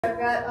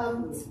got a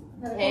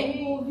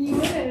whole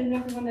view in. I don't know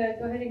if we want to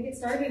go ahead and get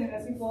started, and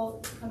as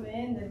people come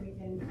in, then we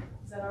can.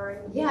 Is that all right?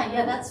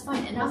 Yeah, that's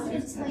fine. And I'm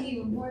going to tell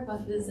you more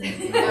about this when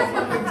we're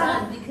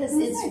done because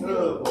it's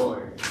really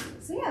cool.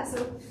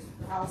 So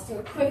I'll just do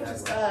a quick,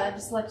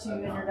 just let you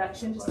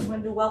introduction. Just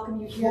wanted to welcome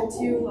you here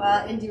to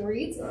Indie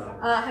Reads.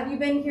 Have you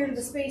been here to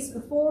the space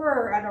before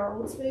or at our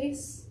old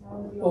space?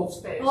 Old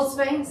space. Old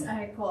space? All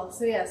right, cool.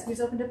 So yes, we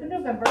opened up in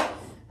November.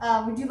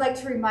 We do like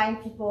to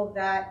remind people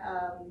that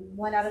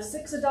 1 out of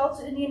 6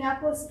 adults in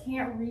Indianapolis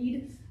can't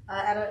read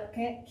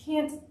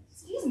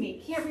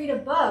can't read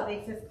above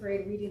a 5th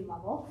grade reading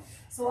level.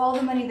 So all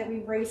the money that we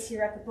raise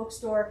here at the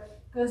bookstore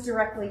goes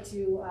directly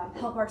to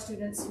help our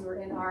students who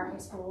are in our high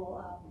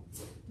school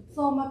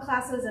diploma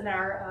classes and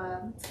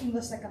our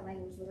English Second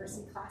Language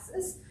Literacy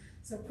classes.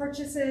 So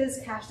purchases,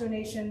 cash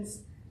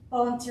donations,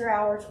 volunteer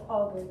hours,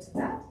 all go into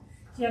that.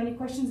 If you have any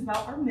questions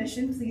about our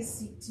mission,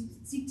 please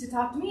seek to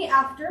talk to me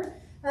after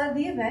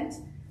the event.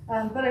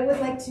 But I would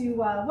like to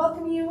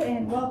welcome you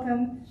and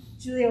welcome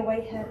Julia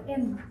Whitehead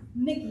and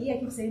Mickey, I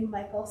keep saying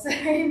Michael,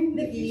 sorry,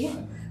 Mickey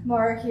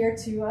Maurer here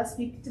to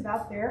speak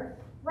about their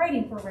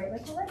writing for Write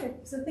Like a Writer.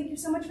 So thank you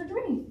so much for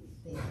joining.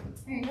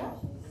 There you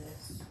go.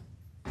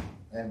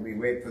 And we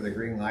wait for the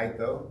green light,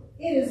 though?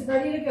 It is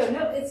ready to go.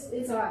 No,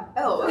 it's on.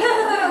 Oh.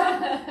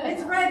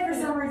 It's red for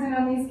some reason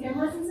on these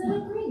cameras instead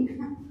of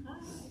green.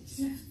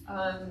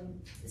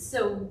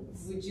 So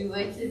would you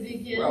like to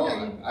begin? Well,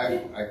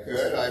 I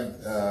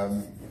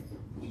could.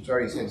 She's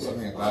already said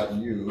something about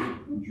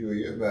you,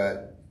 Julia,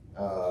 but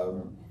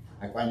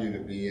I find you to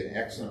be an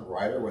excellent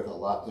writer with a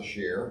lot to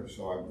share,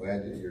 so I'm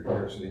glad that you're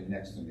here sitting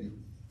next to me.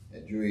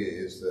 And Julia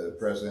is the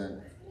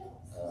president,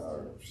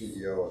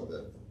 CEO of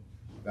the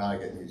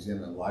Vonnegut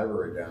Museum and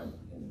Library down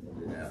in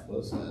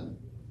Indianapolis, and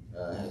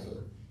has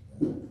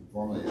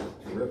formerly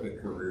a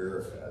terrific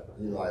career at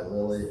Eli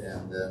Lilly,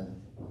 and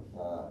then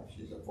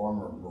she's a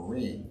former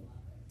Marine.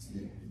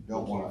 You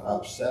don't want to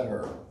upset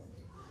her,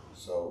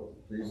 so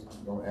please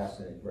don't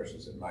ask any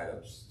questions that might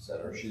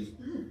upset her. She's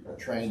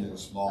trained in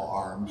small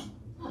arms,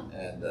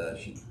 and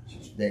she's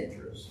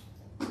dangerous.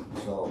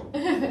 So,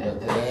 but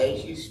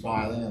today she's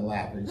smiling and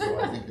laughing, so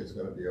I think it's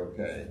going to be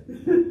okay.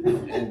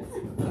 And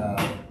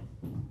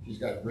she's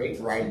got great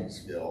writing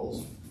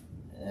skills,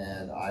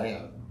 and I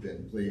have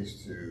been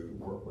pleased to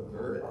work with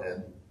her,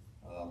 and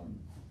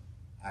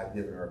I've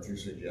given her a few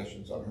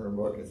suggestions on her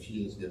book, and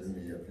she has given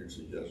me a few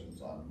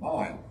suggestions on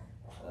mine,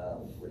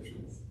 which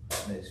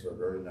makes for a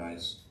very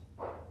nice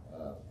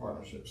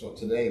partnership. So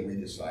today we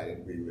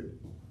decided we would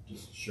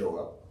just show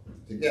up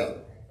together,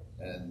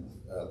 and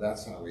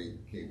that's how we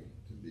came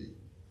to be.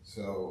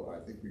 So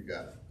I think we've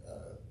got,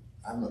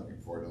 I'm looking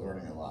forward to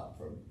learning a lot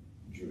from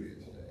Julia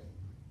today.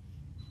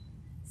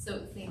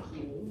 So thank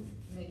you,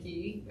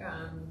 Mickey.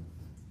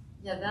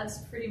 Yeah, that's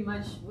pretty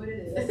much what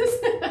it is.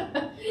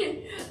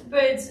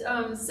 But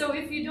so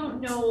if you don't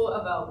know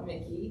about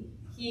Mickey,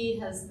 he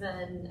has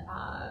been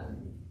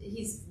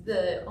he's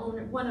the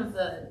owner, one of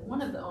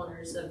the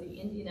owners of the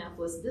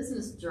Indianapolis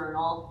Business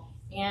Journal,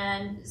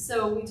 and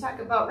so we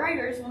talk about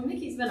writers. Well,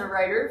 Mickey's been a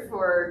writer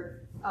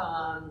for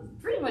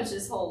pretty much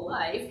his whole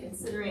life,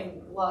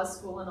 considering law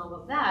school and all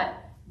of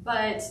that.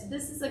 But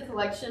this is a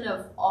collection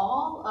of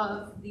all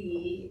of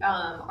the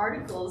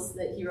articles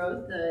that he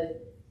wrote, the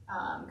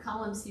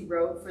columns he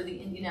wrote for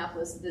the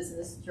Indianapolis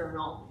Business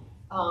Journal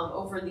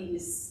over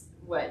these,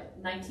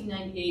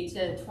 1998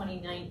 to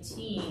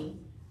 2019,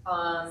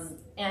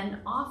 and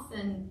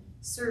often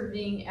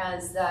serving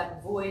as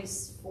that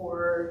voice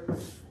for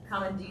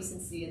common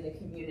decency in the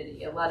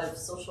community, a lot of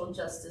social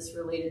justice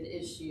related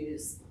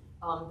issues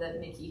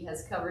that Mickey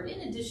has covered,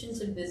 in addition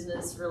to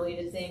business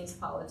related things,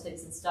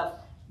 politics and stuff.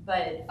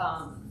 But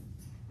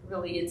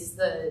really it's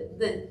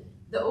the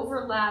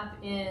overlap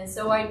in,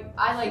 so I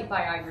like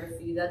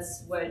biography.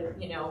 That's what,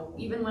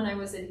 even when I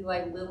was at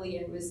Eli Lilly,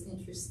 I was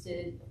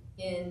interested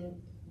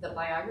in the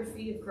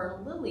biography of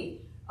Colonel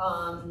Lilly,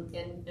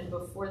 and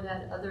before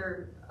that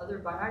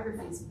other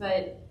biographies.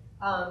 But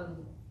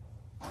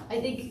I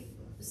think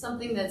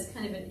something that's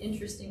kind of an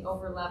interesting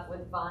overlap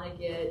with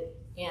Vonnegut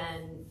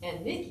and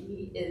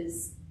Mickey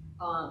is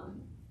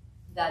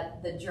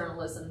that the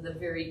journalism, the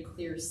very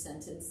clear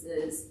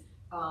sentences,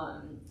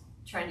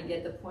 trying to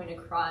get the point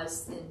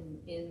across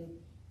in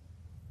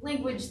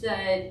language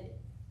that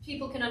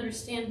people can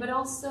understand, but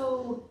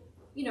also,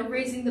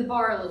 raising the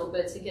bar a little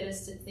bit to get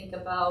us to think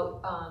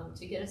about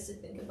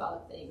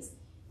things.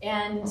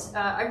 And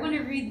I want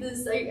to read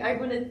this. I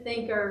want to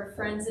thank our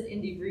friends at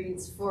Indie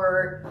Reads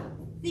for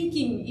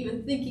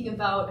even thinking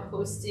about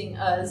hosting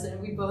us, and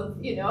we both,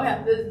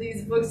 have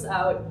these books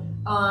out.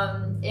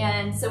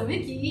 And so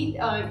Mickey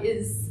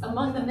is,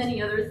 among the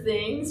many other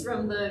things,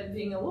 from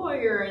being a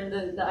lawyer and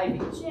the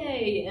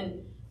IBJ,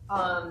 and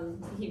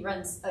he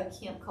runs a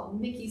camp called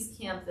Mickey's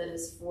Camp that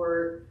is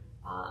for,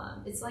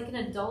 it's like an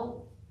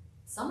adult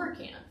summer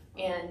camp,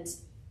 and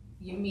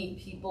you meet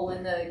people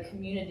in the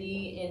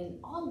community in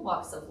all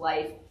walks of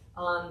life,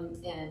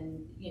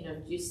 and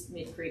just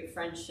make great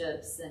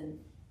friendships, and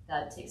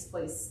that takes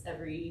place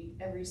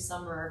every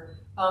summer.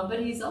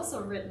 But he's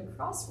also written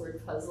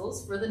crossword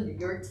puzzles for the New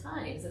York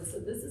Times, and so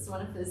this is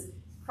one of his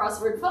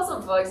crossword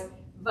puzzle books.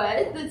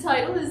 But the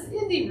title is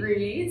Indie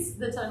Reads,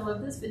 the title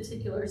of this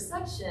particular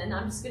section.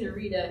 I'm just going to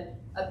read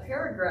a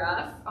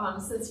paragraph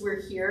since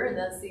we're here, and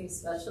that seems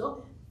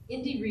special.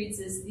 Indie Reads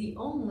is the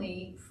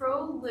only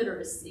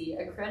pro-literacy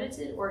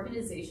accredited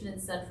organization in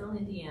central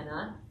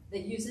Indiana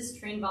that uses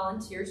trained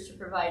volunteers to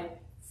provide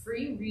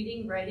free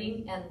reading,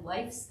 writing, and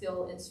life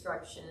skill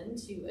instruction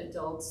to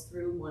adults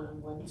through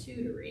one-on-one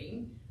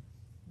tutoring.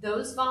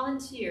 Those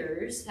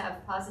volunteers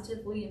have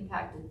positively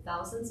impacted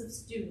thousands of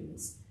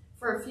students.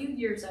 For a few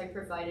years, I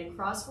provided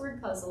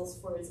crossword puzzles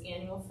for its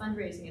annual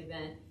fundraising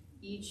event,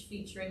 each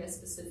featuring a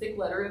specific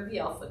letter of the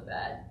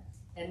alphabet.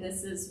 And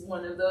this is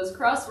one of those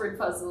crossword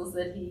puzzles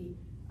that he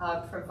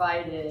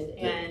provided.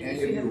 And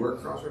any of you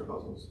work crossword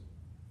puzzles?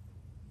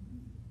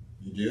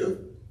 You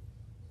do?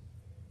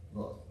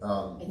 Well,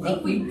 I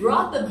think we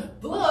brought the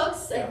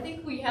books. I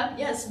think we have,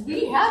 yes,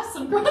 we have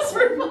some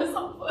crossword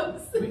puzzle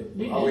books.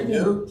 We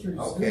do? Through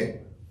Okay. Zoom.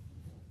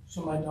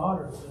 So my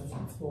daughter lives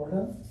in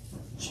Florida.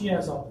 She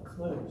has all the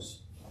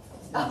clues.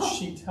 And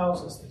she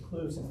tells us the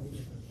clues and we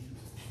give her the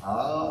answers.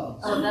 Ah.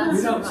 Oh, that's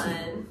We don't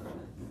fun.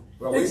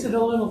 Well, Makes it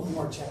a little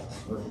more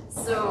challenging.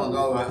 So,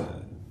 know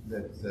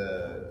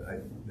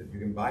that you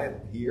can buy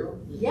it here.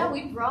 yeah,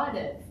 we brought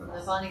it from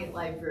the Vonnegut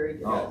Library.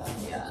 Oh,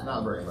 Yeah. it's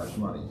not very much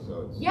money,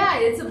 so it's. Yeah,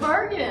 it's a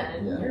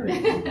bargain.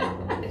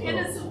 Yeah. And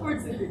it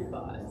supports a good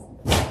cause.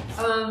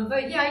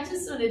 But yeah, I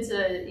just wanted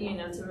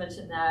to, to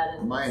mention that.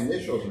 And My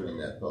initials are in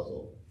that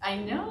puzzle I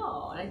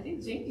know, and I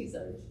think Jamie's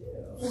are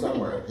too.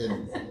 somewhere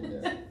hidden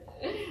in there.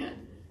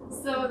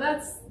 So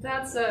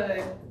that's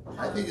a.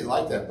 I think you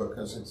like that book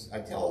because I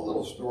tell a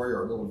little story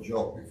or a little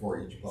joke before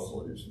each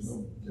puzzle. There's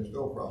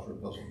no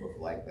crossword puzzle book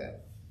like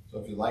that. So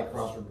if you like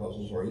crossword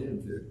puzzles, or even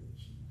if you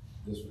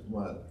just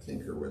want to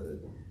tinker with it,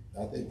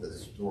 I think the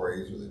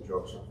stories or the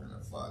jokes are kind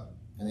of fun.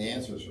 And the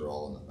answers are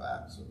all in the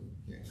back, so you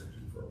can't go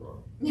too far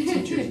wrong.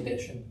 Teacher's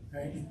edition,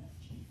 right?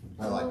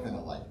 I kind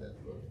of like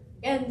that book.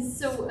 And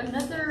so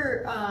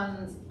another,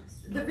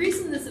 the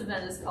reason this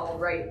event is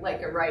called Write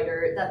Like a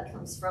Writer, that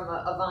comes from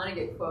a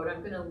Vonnegut quote.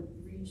 I'm going to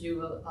read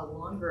you a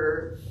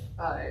longer,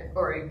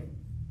 or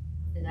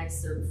an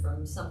excerpt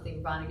from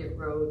something Vonnegut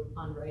wrote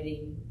on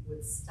writing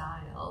with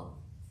style.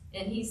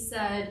 And he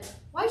said,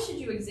 why should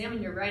you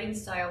examine your writing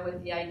style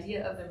with the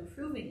idea of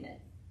improving it?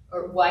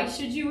 Or why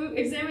should you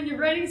examine your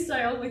writing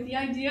style with the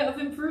idea of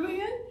improving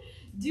it?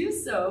 Do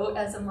so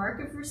as a mark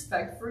of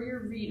respect for your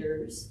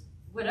readers,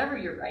 whatever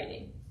you're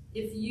writing.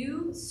 If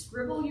you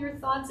scribble your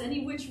thoughts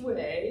any which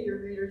way,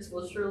 your readers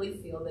will surely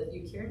feel that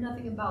you care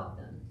nothing about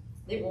them.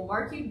 They will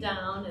mark you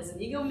down as an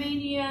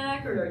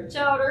egomaniac or a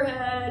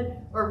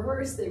chowderhead, or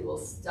worse, they will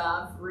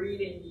stop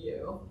reading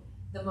you.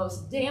 The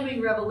most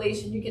damning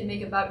revelation you can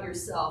make about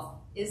yourself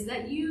is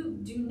that you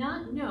do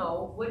not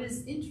know what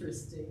is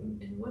interesting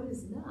and what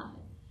is not.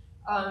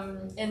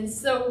 And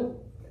so...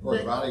 Of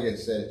course, Vonnegut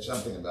said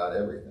something about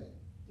everything.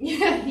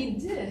 Yeah, he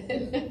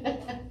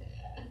did.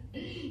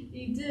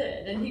 He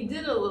did, and he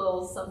did a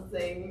little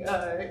something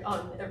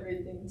on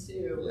everything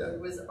too. Yeah. Whether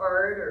it was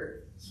art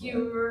or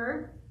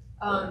humor.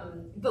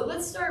 But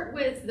let's start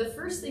with the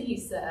first thing he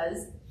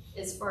says,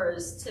 as far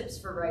as tips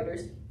for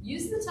writers.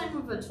 Use the time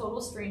of a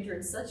total stranger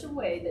in such a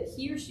way that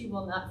he or she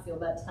will not feel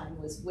that time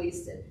was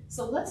wasted.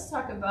 So let's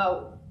talk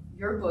about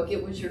your book.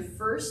 It was your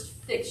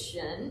first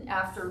fiction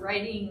after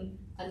writing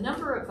a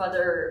number of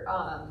other,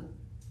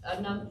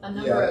 a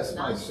number Yeah, of that's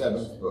my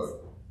non-fictions. 7th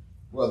book.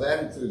 Well,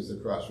 that includes the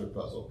crossword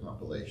puzzle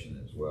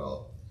compilation as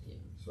well. Yeah.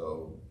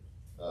 So,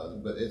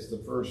 but it's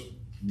the first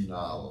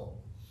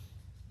novel.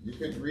 You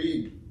could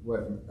read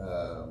what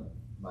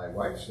my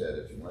wife said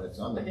if you want. It's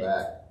on the Okay.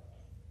 back.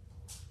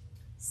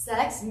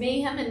 Sex,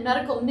 mayhem, and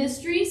medical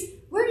mysteries?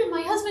 Where did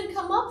my husband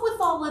come up with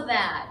all of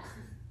that?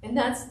 And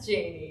that's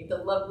Janie, the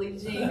lovely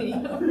Janie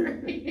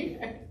over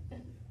here.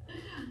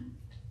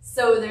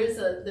 So there's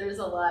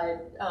a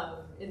lot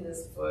in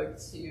this book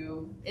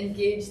to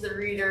engage the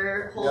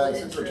reader, hold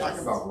interest. Since we're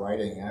talking about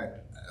writing, I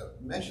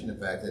mentioned the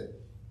fact that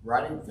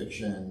writing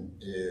fiction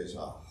is a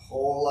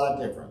whole lot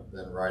different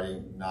than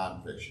writing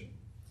nonfiction.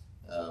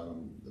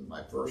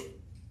 My first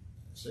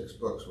 6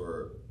 books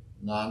were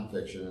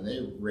nonfiction, and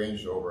they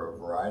ranged over a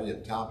variety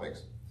of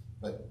topics.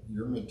 But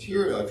your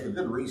material, if you're a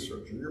good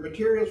researcher, your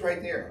material's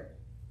right there.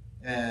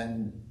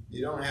 And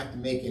you don't have to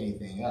make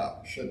anything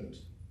up. You shouldn't.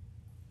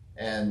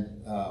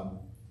 And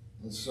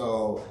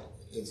so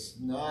it's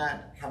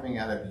not coming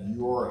out of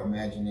your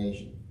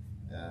imagination.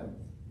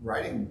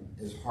 Writing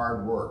is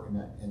hard work,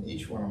 and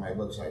each one of my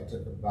books I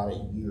took about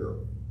a year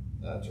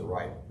to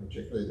write,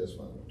 particularly this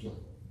one. It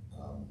took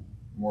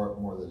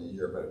more than a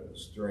year, but it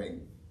was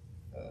during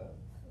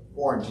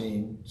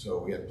quarantine,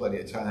 so we had plenty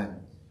of time.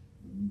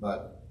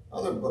 But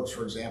other books,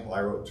 for example,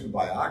 I wrote 2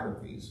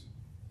 biographies,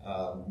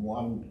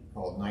 one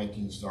called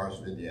 19 Stars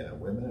of Indiana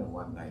Women and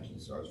one 19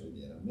 Stars of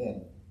Indiana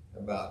Men,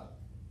 about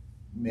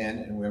men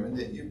and women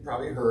that you've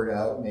probably heard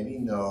of, maybe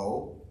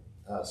know.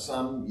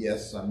 Some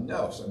yes, some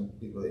no. Some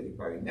people that you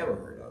probably never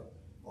heard of.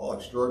 all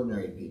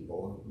extraordinary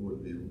people who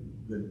would be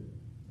good.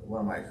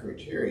 One of my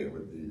criteria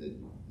would be that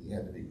you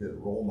have to be good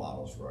role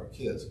models for our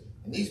kids.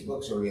 And these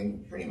books are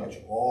in pretty much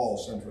all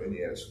Central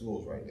Indiana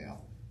schools right now.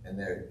 And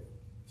they're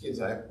kids,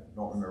 I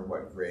don't remember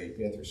what grade,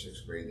 5th or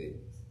 6th grade,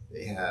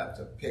 they have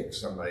to pick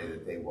somebody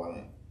that they want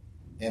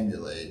to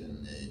emulate,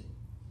 and they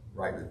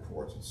write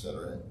reports,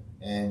 etc.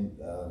 And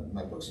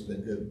my books have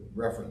been good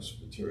reference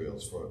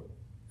materials for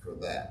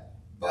that.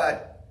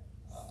 But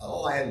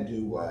all I had to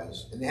do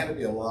was, and they had to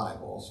be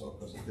alive also,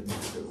 because they couldn't be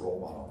a good role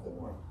model if they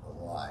weren't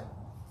alive.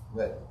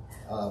 But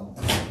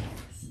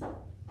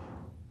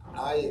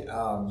I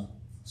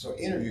so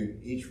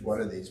interviewed each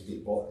one of these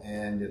people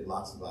and did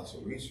lots and lots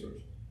of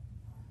research.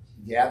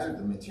 Gathered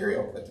the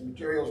material, but the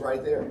material's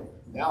right there.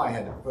 Now I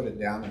had to put it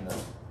down in a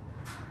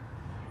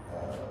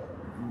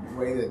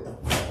way that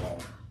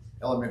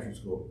elementary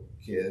school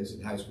kids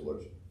and high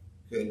schoolers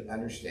could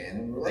understand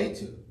and relate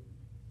to.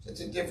 So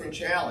it's a different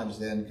challenge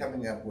than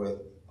coming up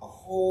with a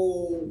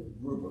whole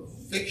group of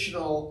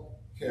fictional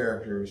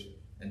characters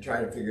and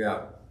trying to figure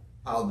out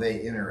how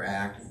they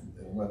interact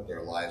and what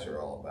their lives are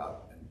all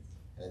about.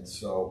 And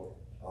so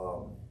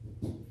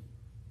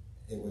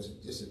it was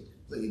just a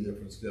completely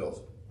different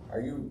skills. Are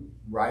you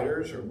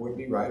writers or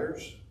would-be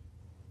writers?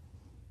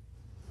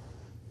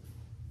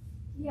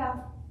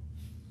 Yeah.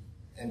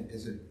 And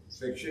is it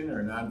fiction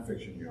or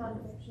nonfiction?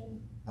 Nonfiction.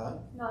 Huh?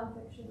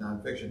 Nonfiction.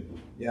 Nonfiction,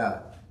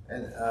 yeah.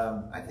 And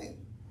I think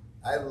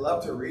I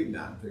love to read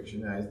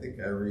nonfiction. I think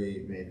I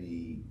read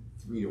maybe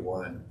 3 to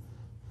 1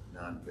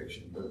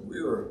 nonfiction. But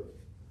we were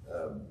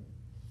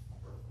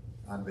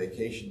on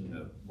vacation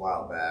a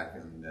while back,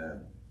 and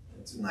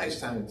it's a nice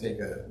time to take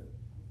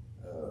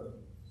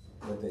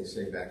what they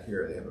say back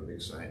here, they have a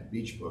big sign,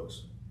 beach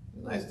books.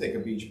 It's nice to take a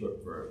beach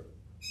book for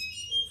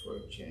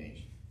a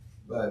change.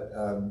 But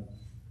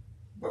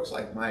books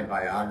like my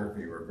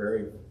biography were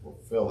very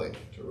fulfilling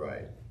to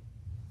write.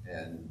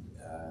 And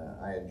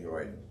I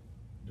enjoyed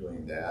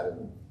doing that.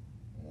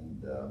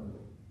 And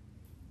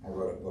I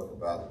wrote a book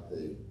about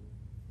the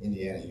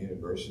Indiana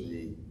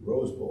University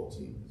Rose Bowl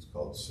team. It's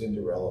called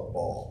Cinderella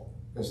Ball,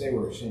 because they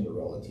were a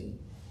Cinderella team.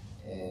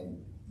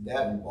 And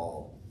that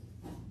involved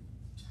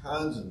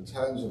tons and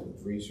tons of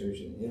research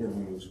and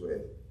interviews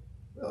with,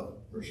 well,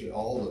 virtually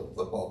all the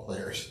football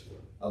players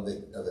of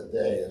the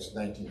day. It's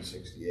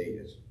 1968.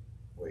 It's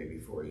way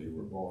before you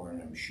were born,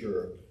 I'm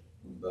sure.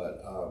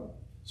 But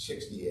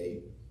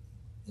 68,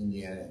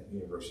 Indiana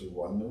University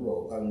won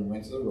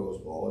went to the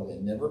Rose Bowl, and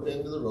they'd never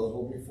been to the Rose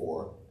Bowl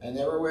before, and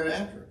never went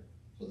after it.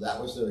 So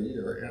that was their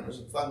year, and it was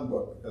a fun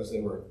book because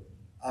they were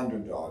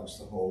underdogs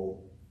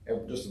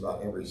just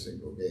about every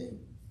single game,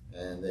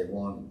 and they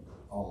won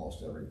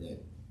almost every game.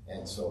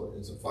 And so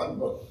it's a fun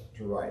book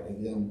to write,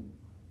 again,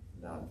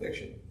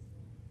 nonfiction.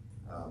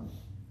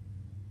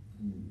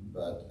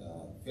 But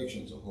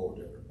fiction's a whole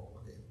different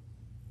ballgame.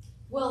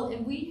 Well,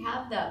 and we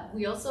have that.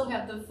 We also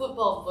have the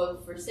football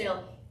book for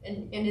sale.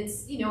 And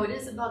it's, it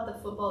is about the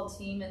football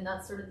team and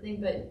that sort of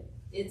thing, but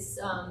it's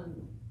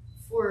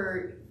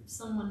for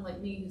someone like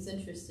me who's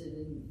interested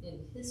in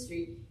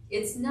history,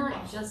 it's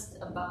not just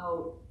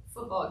about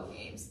football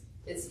games.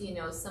 It's,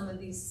 some of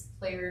these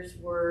players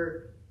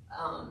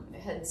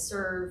had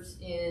served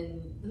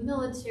in the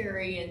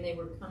military, and they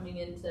were coming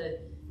into,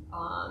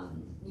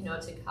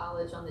 to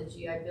college on the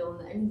GI Bill.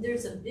 And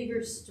there's a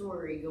bigger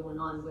story going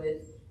on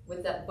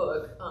with that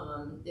book.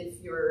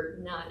 If you're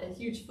not a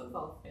huge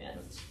football fan,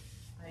 which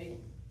I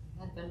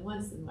had been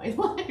once in my life.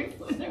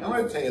 I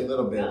want to tell you a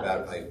little bit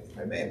about, if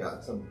I may,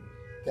 about some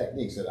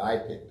techniques that I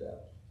picked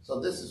up. So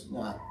this is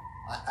not,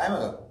 I'm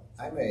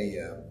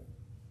a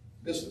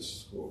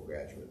business school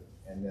graduate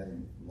and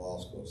then law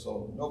school,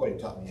 so nobody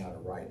taught me how to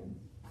write, and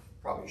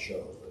probably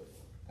shows, but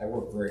I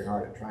worked very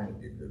hard at trying to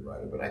be a good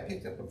writer. But I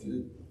picked up a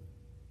few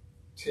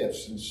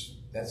tips, since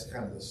that's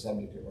kind of the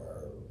subject of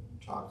our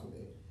talk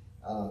today.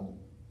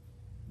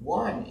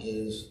 One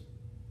is,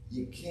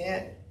 you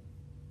can't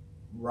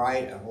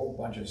write a whole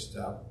bunch of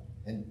stuff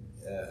and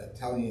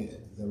telling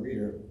the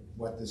reader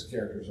what this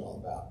character is all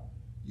about.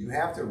 You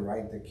have to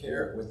write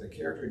with the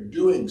character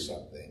doing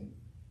something,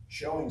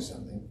 showing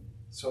something,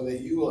 so that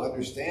you will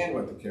understand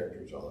what the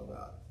character is all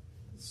about.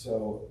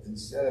 So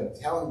instead of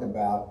telling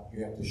about,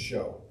 you have to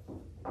show.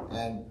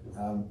 And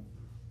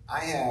I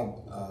have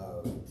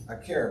a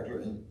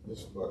character in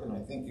this book, and I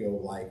think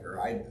you'll like her.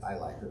 I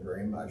like her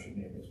very much. Her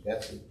name is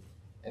Betsy.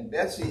 And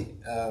Betsy,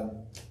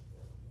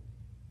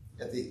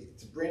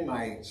 to bring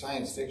my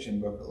science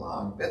fiction book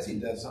along, Betsy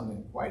does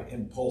something quite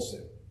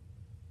impulsive.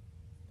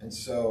 And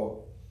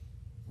so,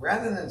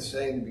 rather than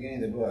saying in the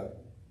beginning of the book,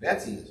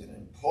 Betsy is an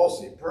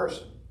impulsive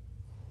person,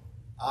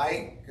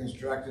 I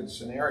constructed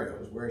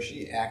scenarios where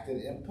she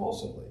acted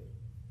impulsively.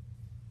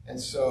 And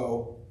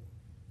so,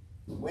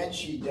 when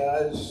she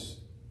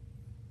does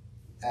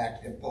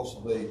act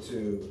impulsively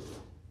to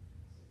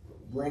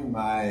bring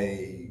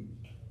my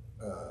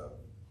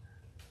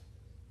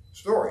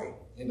story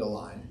into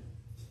line,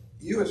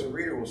 you as a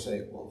reader will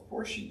say, well, of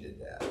course she did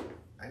that.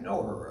 I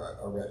know her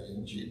already,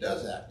 and she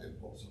does act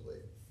impulsively.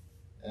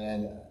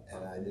 And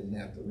I didn't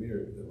have the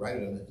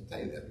writer to tell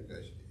you that,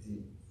 because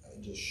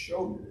and just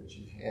show you that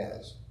she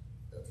has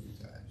a few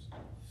times.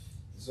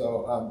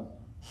 So,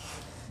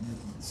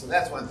 so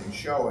that's one thing,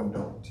 show and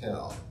don't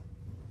tell.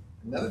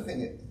 Another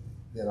thing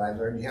that I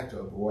learned you have to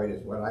avoid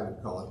is what I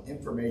would call an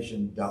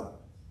information dump.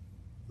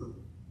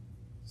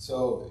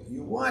 So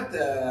you want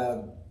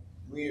the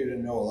reader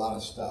to know a lot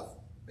of stuff,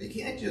 but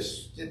you can't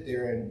just sit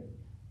there and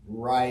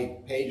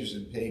write pages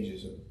and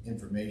pages of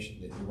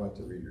information that you want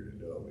the reader to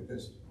know,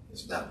 because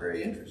it's not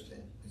very interesting.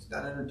 It's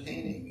not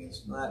entertaining.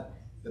 It's not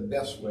the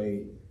best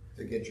way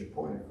to get your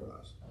point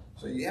across.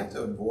 So you have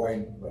to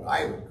avoid what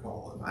I would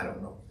call, and I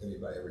don't know if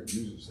anybody ever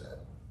uses that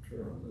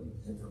term, an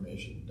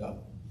information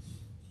dump.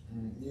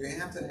 You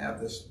have to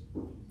have this,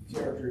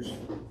 characters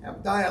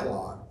have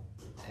dialogue,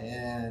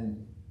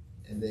 and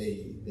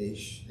they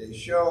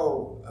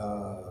show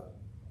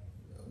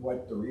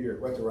what the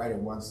writer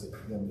wants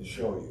them to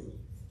show you,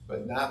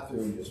 but not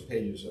through just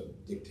pages of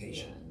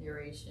dictation. Yeah,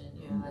 narration,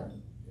 yeah.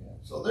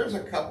 So there's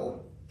a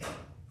couple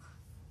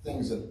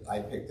things that I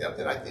picked up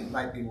that I think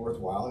might be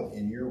worthwhile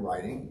in your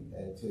writing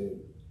and to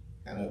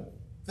kind of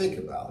think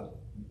about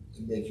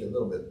to make you a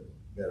little bit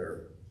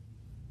better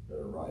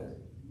writer.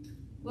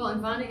 Well,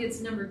 and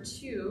Vonnegut's number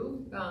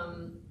 2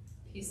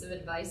 piece of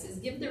advice is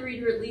give the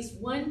reader at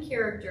least one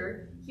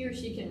character he or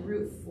she can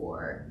root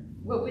for.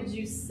 What would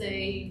you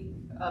say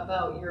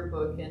about your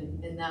book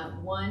and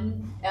that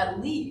one,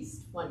 at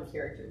least one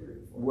character to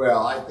root for?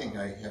 Well, I think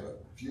I have a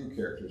few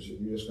characters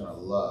that you're just going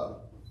to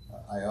love.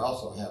 I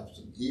also have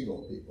some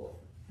evil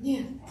people.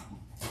 Yeah.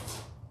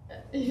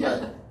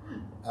 But,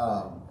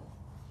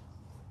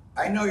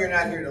 I know you're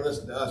not here to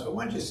listen to us, but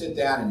why don't you sit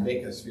down and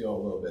make us feel a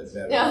little bit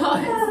better? Yeah.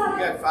 You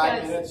got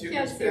 5 minutes you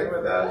can spend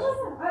with us?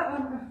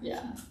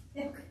 Yeah.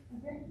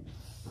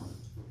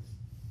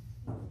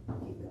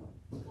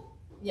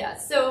 Yeah,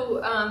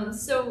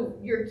 so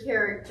your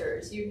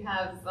characters, you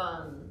have,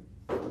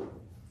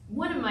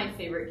 one of my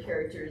favorite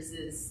characters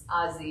is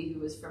Ozzy,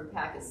 who is from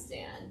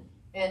Pakistan.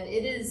 And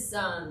it is,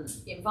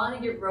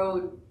 Vonnegut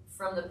wrote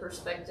from the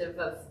perspective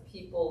of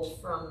people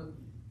from,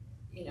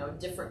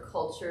 different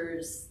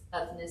cultures,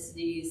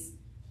 ethnicities,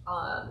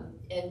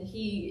 and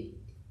he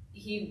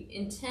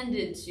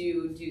intended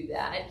to do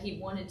that. He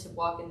wanted to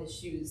walk in the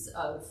shoes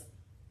of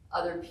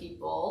other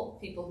people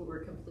who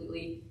were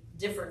completely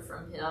different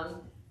from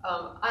him.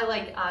 I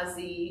like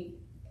Ozzy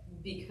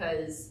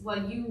because,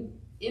 well, you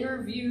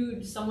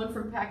interviewed someone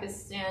from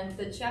Pakistan.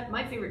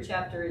 My favorite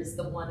chapter is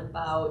the one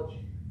about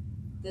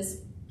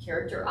this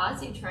character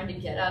Ozzy trying to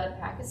get out of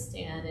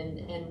Pakistan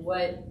and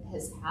what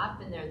has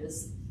happened there.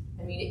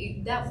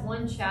 That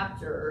one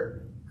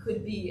chapter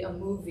could be a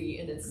movie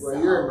in itself.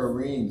 Well, you're a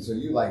Marine, so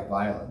you like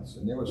violence,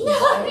 and there was some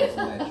violence in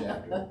that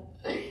chapter.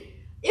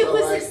 It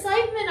was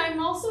excitement. I'm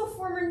also a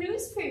former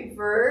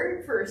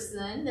newspaper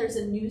person. There's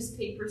a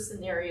newspaper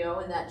scenario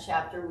in that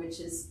chapter, which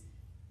is,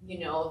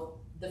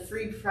 the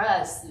free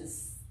press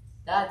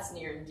that's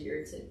near and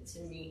dear to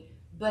me.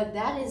 But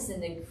that is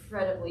an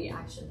incredibly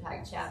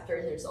action-packed chapter,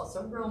 and there's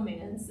also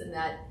romance in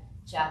that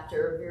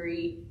chapter.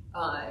 Very,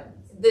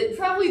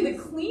 probably the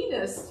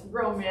cleanest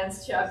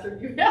romance chapter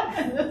you have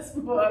in this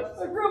book.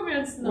 The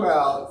romance novels.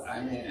 Well,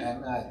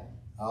 I'm not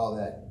all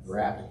that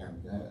graphic.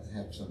 I'm going to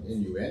have some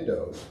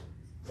innuendos.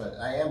 But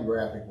I am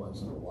graphic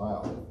once in a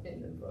while.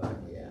 In the book,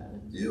 yeah.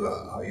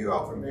 Are you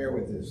all familiar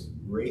with this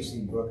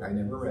racy book? I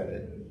never read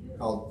it,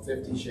 called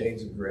 50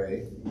 Shades of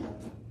Grey.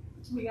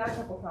 We got a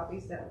couple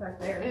copies back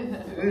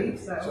there.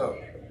 So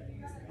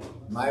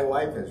my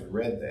wife has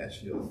read that,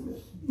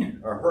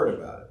 or heard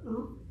about it.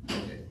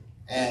 Okay.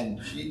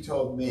 And she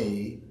told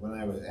me, when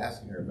I was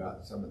asking her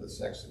about some of the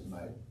sex in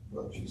my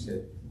book, she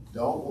said,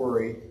 don't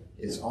worry,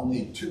 it's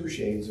only 2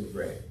 shades of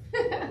gray.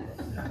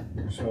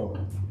 So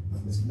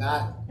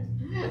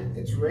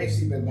it's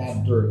racy but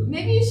not dirty.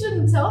 Maybe you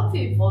shouldn't tell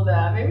people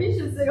that. Maybe you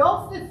should say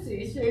all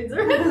 50 shades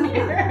are in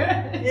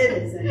here. It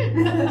isn't.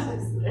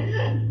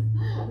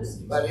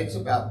 But it's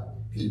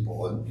about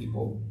people, and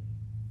people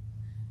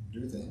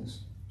do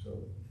things.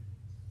 So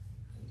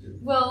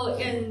well,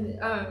 and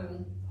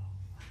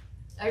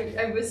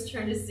I was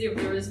trying to see if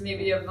there was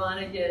maybe a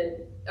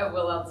Vonnegut. Oh,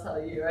 well, I'll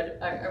tell you.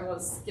 I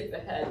won't skip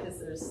ahead because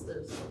there's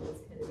something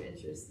that's kind of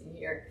interesting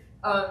here.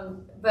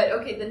 But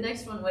okay, the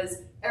next one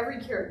was every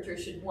character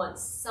should want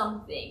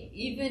something,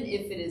 even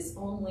if it is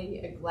only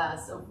a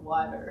glass of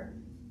water.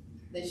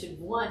 They should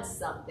want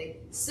something.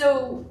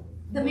 So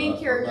the main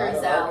character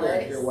is Alex.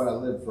 Character want to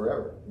live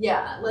forever.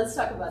 Yeah, let's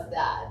talk about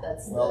that.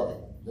 That's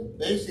the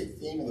basic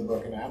theme of the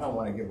book, and I don't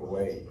want to give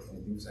away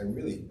anything, because I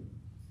really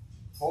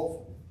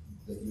hope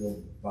that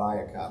you'll buy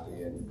a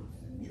copy and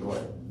enjoy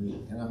it and read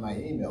it. And on my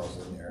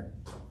emails in there,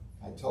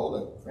 I told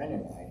a friend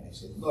of mine, I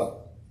said,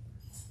 look,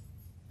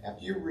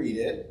 after you read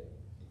it,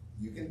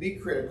 you can be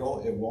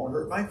critical. It won't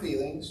hurt my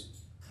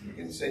feelings. You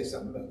can say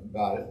something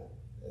about it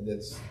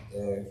that's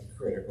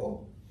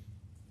critical.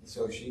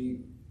 So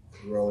she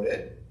wrote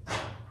it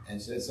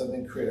and said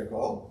something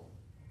critical,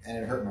 and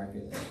it hurt my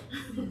feelings.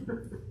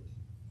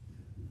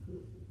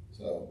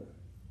 So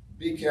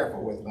be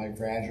careful with my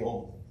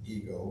fragile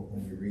ego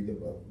when you read the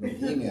book. But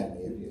email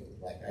me if you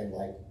like. I'd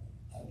like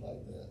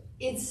like that.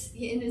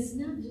 And it's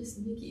not just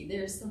Mickey.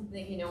 There's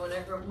something, you know, when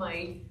I wrote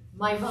my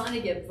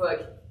Vonnegut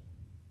book,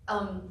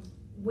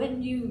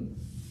 when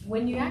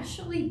you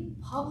actually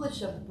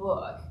publish a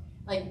book,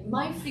 like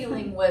my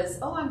feeling was,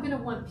 oh, I'm going to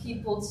want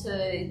people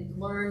to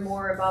learn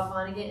more about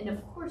Vonnegut, and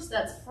of course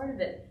that's part of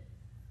it.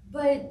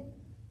 But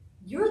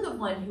you're the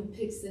one who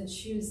picks and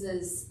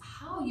chooses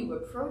how you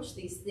approach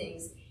these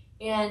things,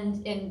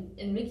 and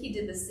Mickey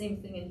did the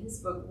same thing in his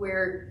book,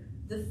 where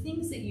the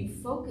things that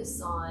you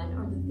focus on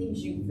are the things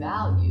you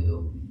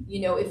value.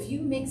 You know, if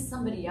you make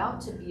somebody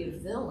out to be a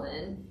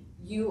villain,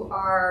 you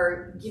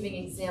are giving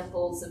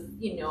examples of,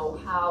 you know,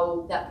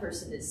 how that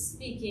person is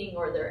speaking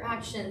or their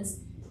actions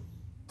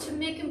to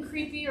make them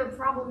creepy or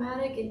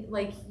problematic, and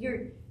like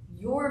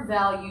your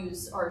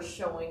values are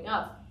showing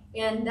up.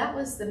 And that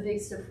was the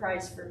big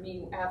surprise for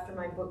me after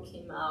my book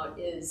came out,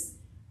 is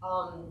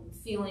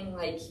feeling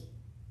like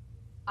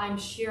I'm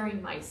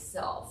sharing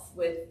myself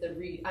with the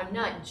read. I'm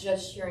not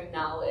just sharing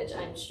knowledge.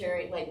 I'm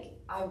sharing, like,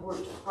 I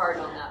worked hard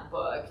on that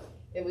book.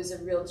 It was a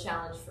real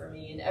challenge for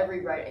me, and every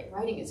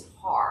writing is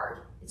hard.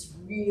 It's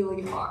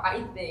really hard,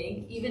 I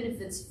think, even if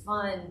it's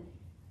fun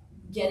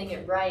getting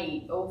it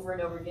right over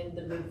and over again,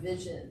 the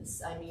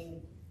revisions. I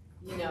mean,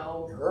 you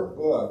know. Her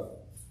book,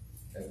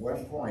 at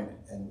one point,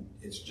 and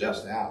it's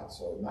just out,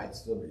 so it might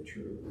still be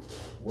true,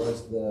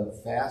 was the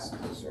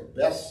fastest or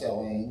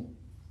best-selling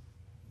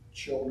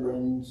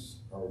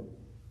children's or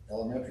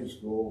elementary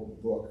school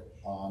book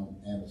on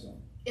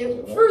Amazon.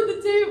 For the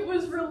day it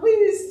was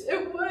released,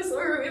 it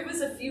was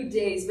a few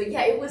days, but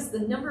yeah, it was the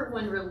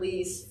 #1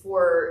 release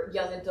for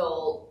young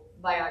adult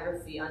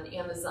biography on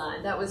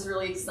Amazon. That was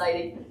really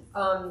exciting.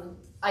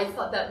 I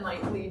thought that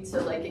might lead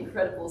to like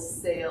incredible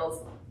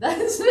sales.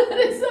 That's not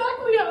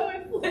exactly how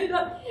it played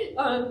out.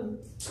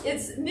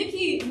 It's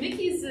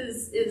Mickey's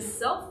is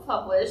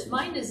self-published.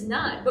 Mine is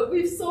not, but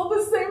we've sold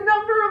the same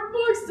number of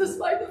books,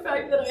 despite the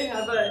fact that I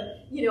have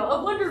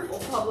a wonderful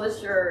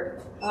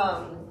publisher,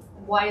 John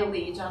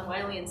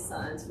Wiley and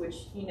Sons, which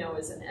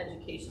is an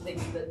education. They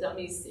do the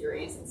Dummies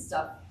series and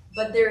stuff.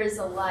 But there is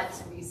a lot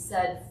to be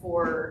said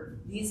for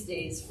these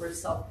days for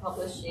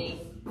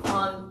self-publishing.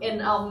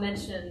 And I'll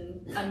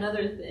mention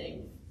another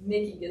thing.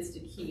 Mickey gets to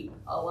keep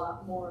a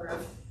lot more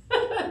of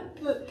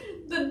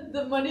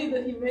the money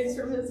that he makes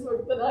from his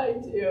book than I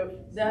do.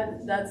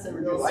 That's a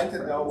real Would you like to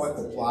surprise. know what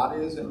the plot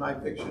is in my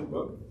fiction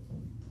book?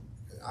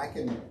 I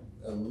can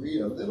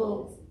read a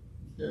little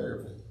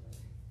paragraph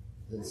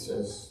that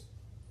says,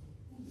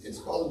 it's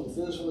called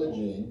Methuselah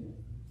Gene,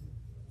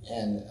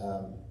 and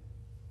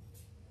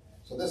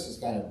so this is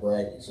kind of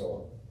braggy.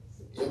 So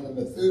in the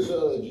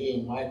Methuselah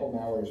Gene, Michael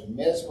Maurer's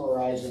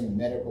mesmerizing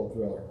medical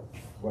thriller.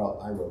 Well,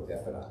 I wrote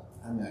that, but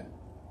I'm not.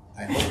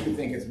 I hope you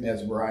think it's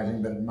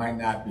mesmerizing, but it might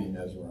not be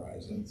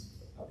mesmerizing.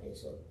 Okay,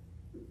 so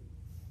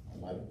I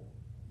might have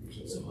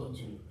used a little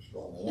too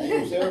strong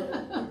language there.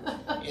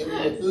 In the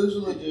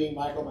Methuselah Gene,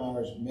 Michael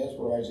Maurer's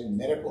mesmerizing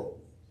medical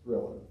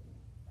thriller,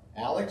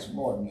 Alex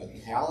Morton,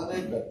 a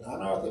talented but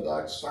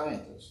unorthodox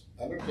scientist,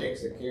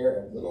 undertakes the care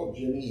of little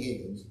Jimmy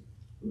Higgins,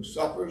 who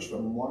suffers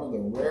from one of the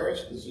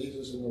rarest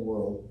diseases in the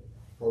world,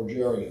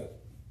 progeria,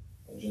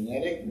 a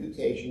genetic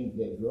mutation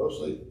that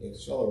grossly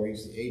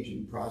accelerates the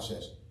aging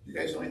process. Do you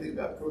guys know anything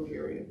about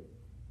progeria?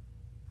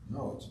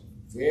 No, it's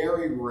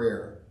very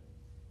rare.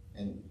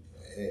 And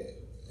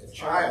a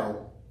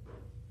child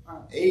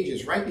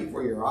ages right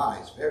before your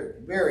eyes, very,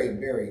 very,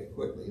 very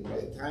quickly. By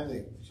the time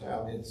the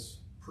child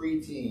hits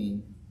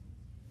preteen,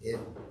 the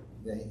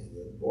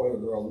boy or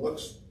girl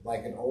looks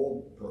like an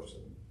old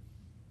person.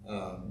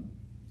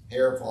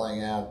 Hair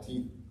falling out,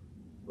 teeth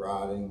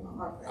rotting,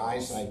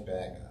 eyesight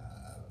back,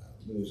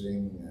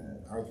 losing,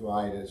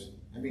 arthritis.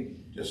 I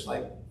mean, just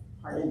like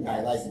a old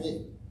guy like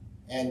me.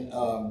 And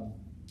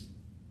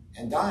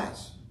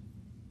dies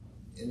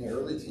in the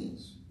early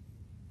teens.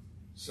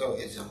 So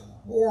it's a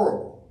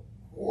horrible,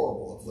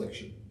 horrible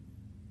affliction.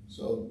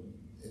 So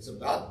it's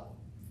about,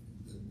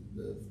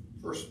 the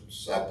first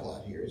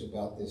subplot here is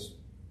about this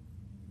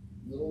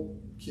little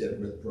kid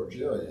with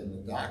progeria, and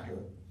the doctor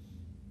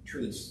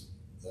treats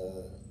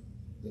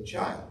the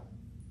child.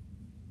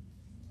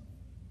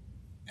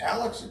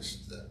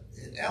 Alex's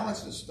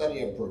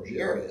study of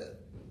progeria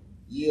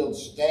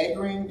yields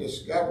staggering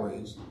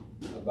discoveries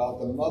about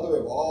the mother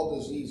of all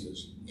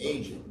diseases,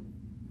 aging.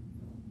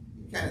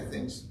 He kind of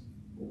thinks,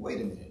 well,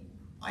 wait a minute,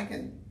 I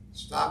can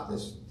stop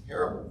this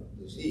terrible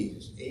disease,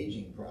 this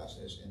aging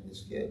process in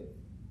this kid.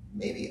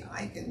 Maybe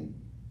I can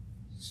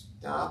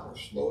stop or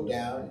slow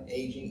down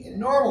aging in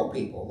normal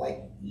people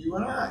like you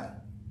and I.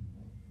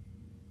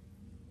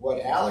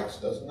 What Alex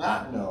does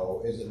not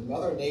know is that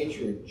Mother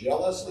Nature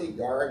jealously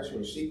guards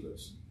her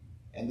secrets,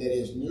 and that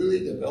his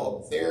newly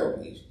developed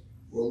therapies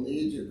will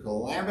lead to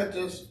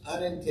calamitous,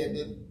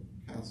 unintended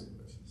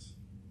consequences.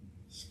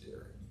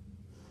 Scary.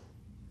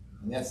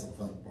 And that's the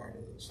fun part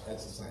of this.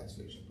 That's the science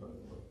fiction part of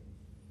the book.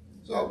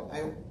 So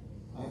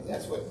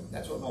that's what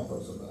my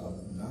book's about.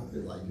 I hope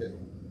you like it.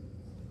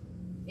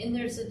 And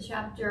there's a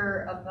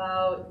chapter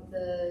about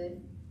the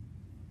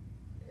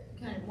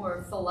kind of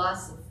more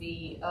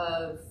philosophy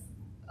of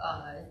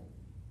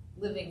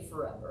living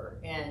forever,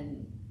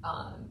 and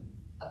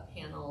a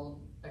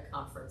panel, a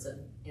conference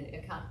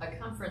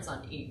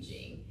on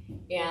aging,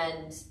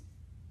 and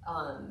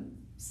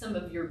some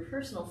of your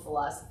personal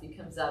philosophy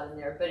comes out in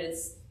there. But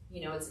it's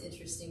it's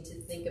interesting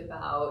to think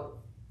about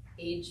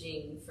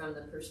aging from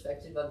the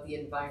perspective of the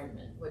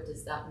environment. What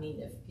does that mean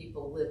if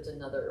people lived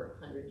another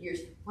 100 years?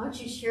 Why don't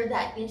you share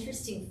that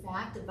interesting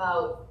fact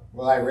about?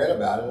 Well, I read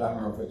about it. I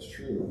don't know if it's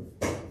true,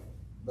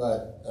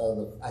 but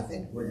I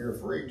think what you're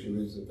referring to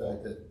is the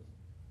fact that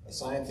a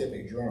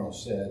scientific journal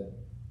said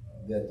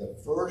that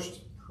the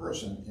first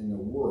person in the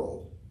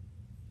world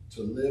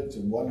to live to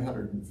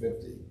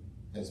 150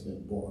 has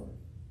been born.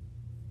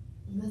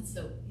 That's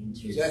so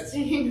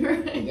interesting,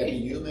 right? Would that be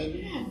you,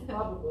 maybe?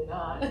 Probably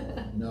not.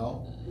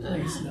 No?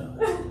 Please no.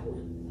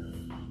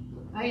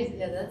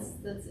 Yeah,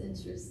 that's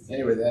interesting.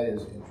 Anyway, that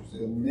is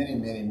interesting. Many,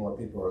 many more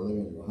people are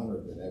living to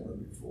 100 than ever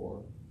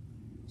before.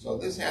 So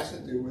this has to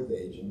do with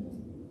aging.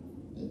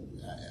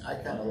 And I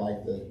kind of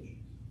like the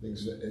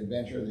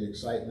adventure, the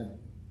excitement,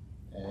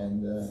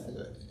 and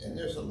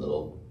there's a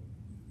little,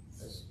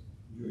 as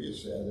Julia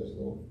said, there's a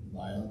little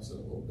violence and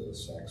a little bit of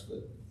sex, but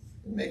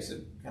it makes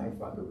it kind of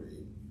fun to read.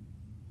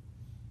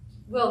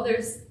 Well,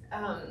 there's,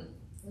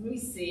 let me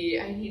see,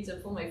 I hate to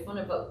pull my phone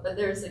up, but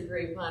there's a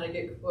great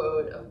Vonnegut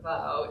quote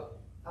about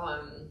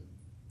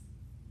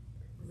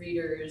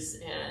readers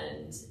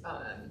and,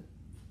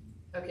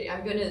 okay,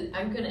 I'm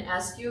gonna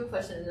ask you a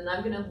question and then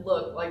I'm gonna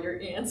look while you're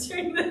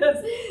answering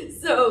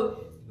this.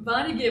 So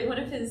Vonnegut, one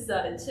of his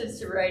tips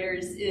to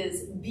writers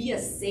is be a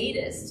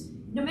sadist.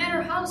 No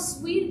matter how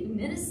sweet and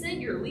innocent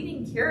your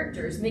leading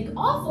characters, make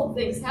awful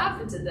things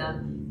happen to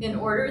them in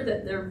order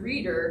that the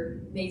reader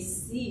may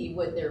see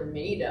what they're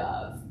made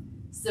of.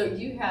 So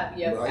you have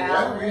Well,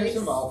 Alex. yeah,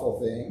 some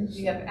awful things.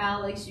 You have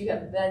Alex. You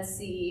have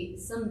Betsy.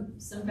 Some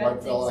bad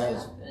One fellow things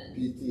has happen.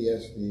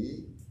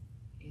 PTSD.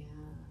 Yeah.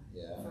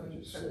 Yeah, From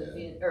which is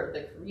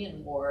the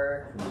Korean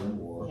War. Korean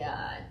War.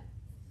 Yeah.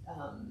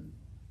 And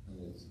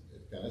it's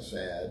kind of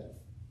sad.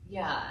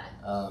 Yeah.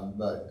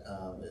 But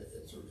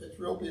it's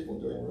real people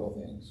doing real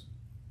things.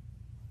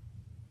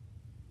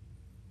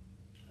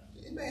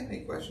 Anybody have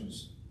any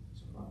questions?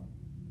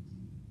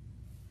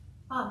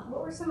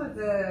 What were some of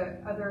the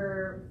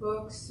other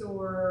books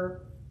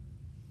or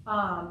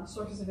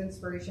sources of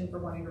inspiration for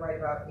wanting to write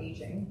about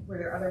aging? Were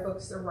there other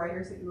books or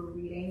writers that you were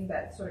reading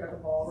that sort of got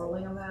the ball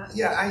rolling on that?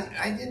 Yeah,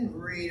 I didn't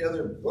read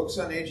other books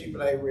on aging,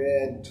 but I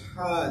read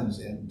tons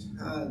and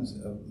tons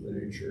of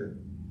literature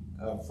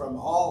from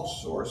all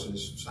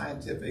sources,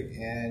 scientific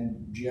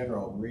and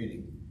general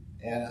reading.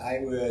 And I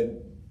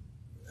would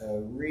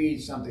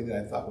read something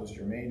that I thought was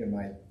germane to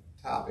my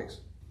topics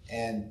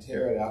and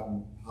tear it out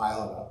and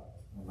pile it up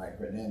on my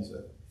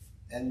credenza.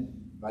 And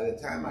by the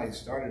time I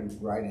started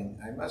writing,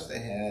 I must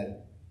have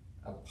had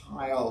a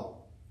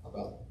pile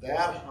about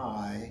that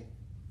high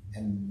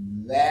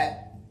and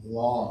that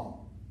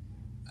long,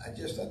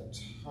 just a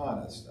ton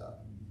of stuff.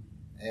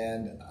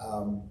 And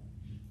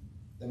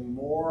the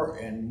more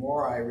and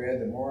more I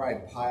read, the more I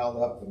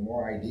piled up, the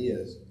more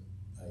ideas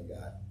I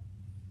got.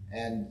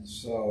 And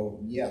so,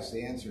 yes,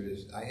 the answer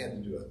is I had to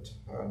do a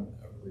ton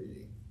of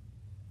reading,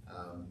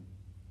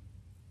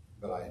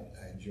 but I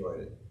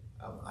enjoyed it.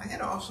 I had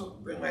to also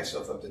bring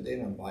myself up to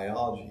date on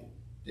biology.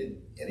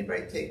 Did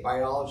anybody take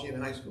biology in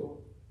high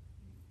school?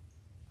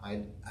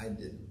 I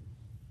didn't.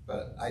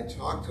 But I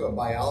talked to a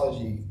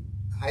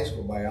high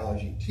school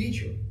biology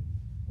teacher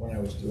when I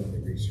was doing the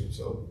research.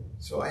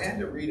 So I had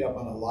to read up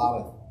on a lot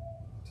of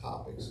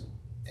topics.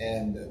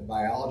 And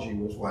biology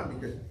was one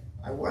because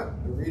I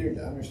want the reader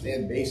to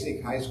understand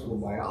basic high school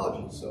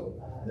biology so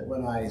that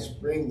when I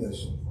spring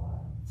this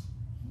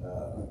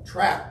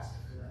track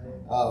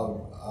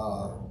of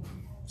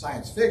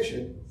science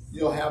fiction,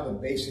 you'll have the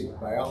basic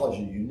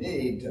biology you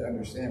need to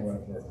understand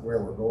where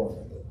we're going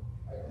with it.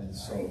 And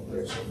so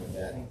there's some of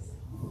that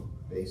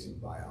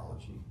basic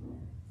biology.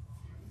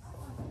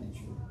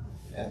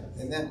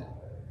 And then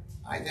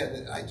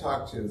I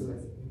talked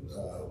to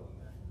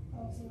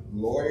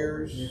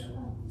lawyers,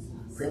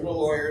 criminal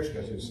lawyers,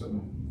 because there's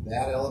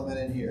that element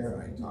in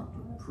here. I talked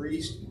to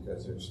priests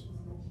because there's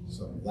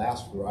some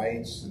last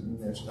rites and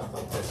there's stuff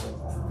like this.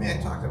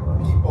 I talked to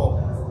people,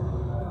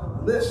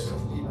 lists of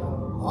people,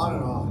 on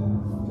and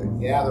on, to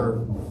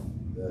gather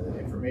the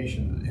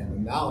information and the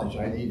knowledge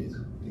I needed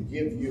to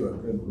give you a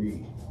good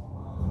read.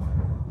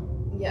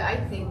 Yeah, I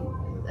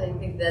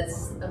think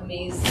that's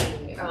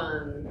amazing.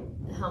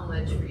 How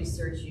much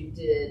research you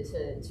did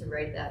to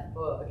write that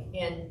book.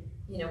 And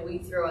we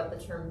throw out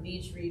the term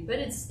beach read, but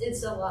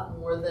it's a lot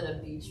more than a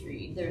beach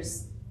read.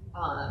 There's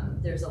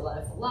a lot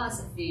of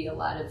philosophy, a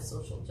lot of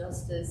social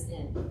justice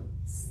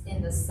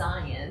in the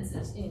science,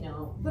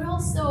 but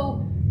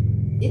also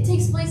it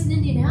takes place in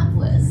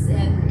Indianapolis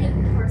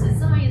and parts of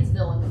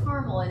Zionsville and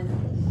Carmel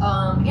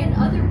and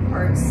other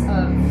parts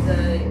of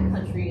the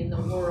country and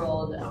the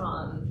world.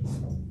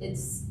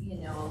 It's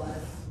a lot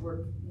of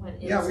work went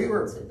into Yeah, we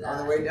were that. on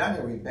the way down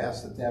here. We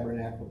passed the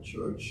Tabernacle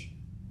Church,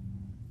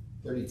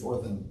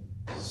 34th and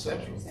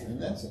Central,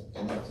 and that's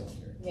in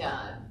here.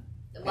 Yeah,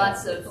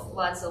 lots of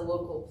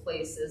local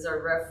places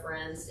are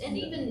referenced, and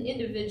even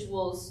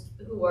individuals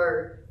who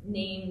are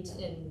named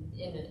in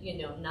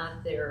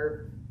not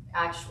their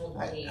actual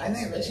names. I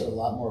think it makes it a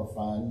lot more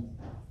fun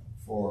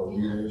for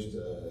readers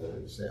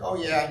to say, "Oh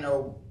yeah, I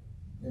know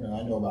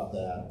about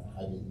that.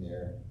 I've been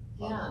there."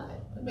 Yeah.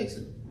 It makes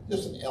it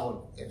just an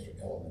extra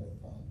element of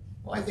fun.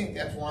 Well, I think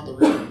that's one of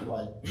the reasons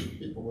why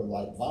people would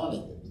like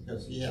Vonnegut,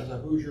 because he has a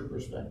Hoosier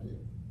perspective,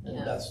 and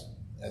that's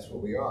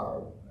what we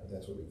are.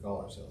 That's what we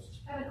call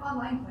ourselves. I have an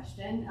online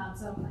question.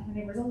 So my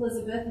neighbor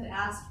Elizabeth had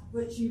asked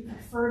which you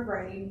preferred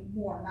writing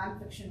more,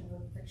 nonfiction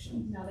or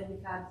fiction, now that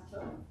you've had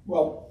both.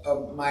 Well,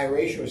 my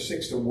ratio is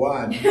 6 to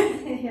 1.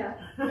 Yeah.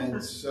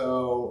 And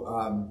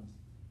so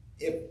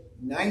if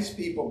nice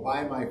people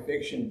buy my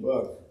fiction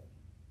book,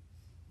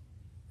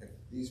 if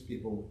these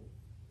people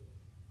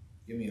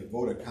give me a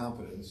vote of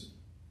confidence,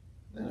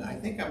 then I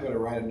think I'm going to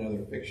write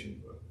another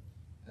fiction book.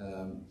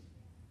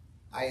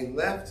 I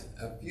left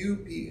a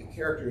few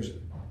characters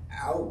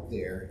out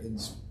there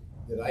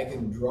that I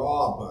can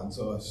draw upon,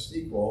 so a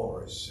sequel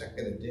or a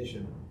second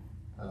edition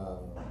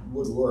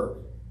would work.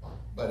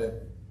 But if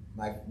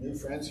my new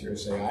friends here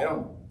say, I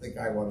don't think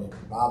I want to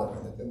bother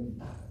with it,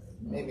 then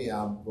maybe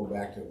I'll go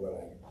back to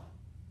what I've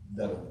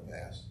done in the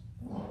past.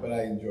 But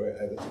I enjoy it.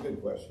 It's a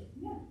good question.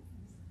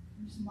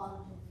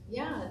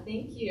 Yeah,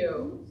 thank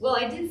you. Well,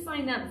 I did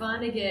find that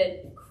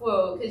Vonnegut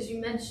quote, because you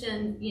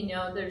mentioned,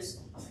 there's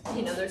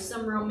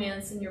some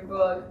romance in your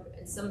book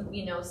and some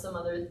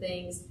other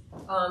things.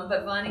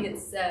 But Vonnegut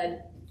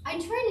said, I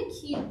try to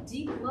keep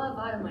deep love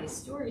out of my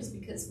stories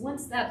because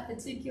once that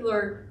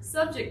particular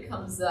subject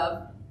comes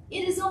up,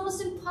 it is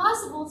almost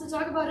impossible to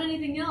talk about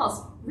anything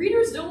else.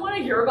 Readers don't want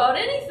to hear about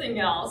anything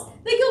else.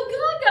 They go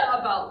gaga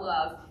about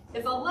love.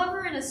 If a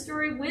lover in a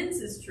story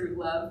wins his true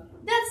love,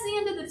 that's the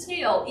end of the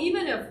tale,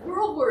 even if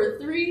World War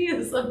III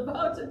is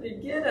about to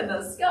begin and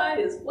the sky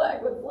is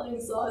black with flying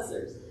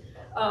saucers.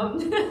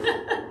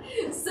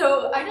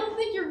 So I don't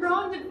think you're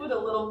wrong to put a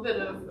little bit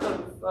of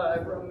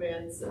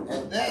romance in.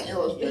 And that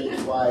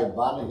illustrates why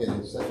Vonnegut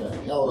is such a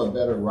hell of a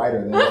better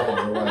writer than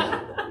I was.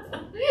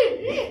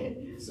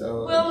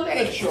 So well, if you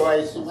got a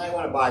choice, you might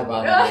want to buy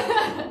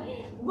Vonnegut.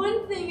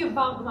 One thing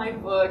about my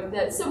book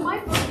so my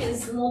book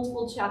is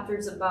multiple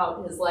chapters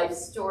about his life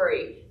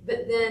story,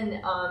 but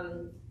then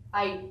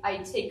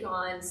I take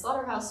on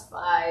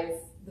Slaughterhouse-Five,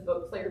 the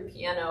book Player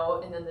Piano,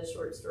 and then the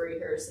short story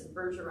Harrison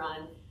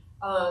Bergeron,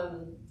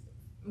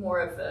 more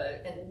of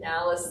an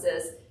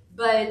analysis.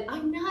 But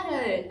I'm not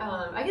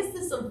I guess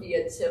this will be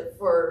a tip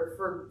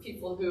for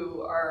people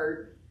who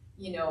are,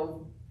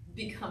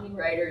 becoming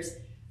writers.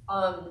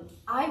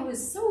 I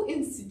was so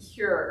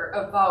insecure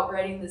about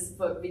writing this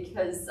book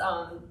because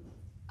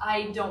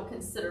I don't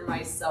consider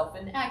myself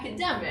an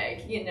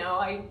academic.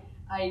 I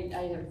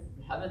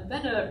haven't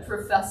been a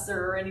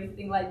professor or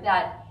anything like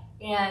that.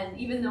 And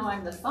even though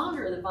I'm the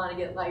founder of the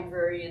Vonnegut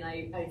Library, and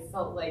I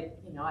felt like,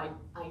 I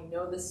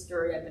know this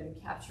story, I've been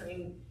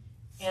capturing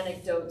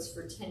anecdotes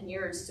for 10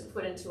 years to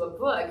put into a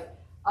book,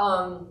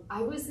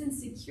 I was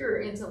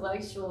insecure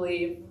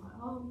intellectually.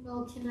 Oh,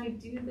 well, can I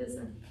do this?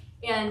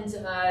 And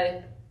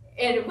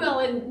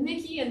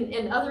Mickey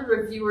and other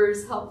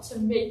reviewers helped to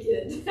make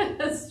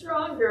it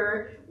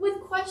stronger with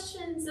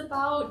questions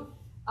about,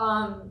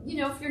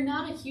 if you're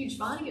not a huge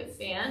Vonnegut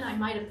fan, I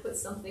might have put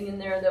something in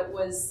there that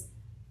was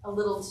a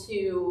little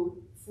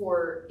too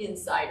for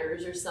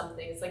insiders or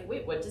something. It's like,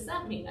 wait, what does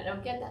that mean? I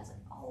don't get that. It's like,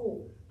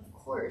 oh, of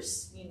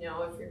course, if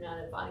you're not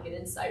a Vonnegut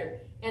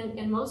insider.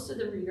 And most of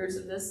the readers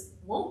of this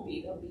won't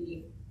be. They'll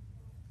be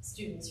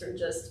students who are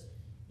just,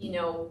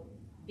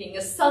 being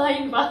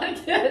assigned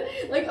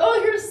Vonnegut. Like,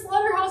 oh, here's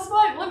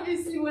Slaughterhouse-Five. Let me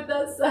see what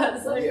that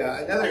says. Like, yeah,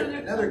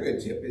 another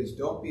good tip is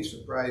don't be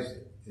surprised.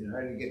 In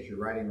order to get your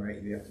writing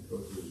right, you have to go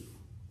through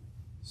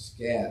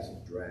scads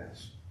of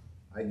drafts.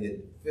 I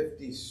did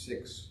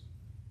 56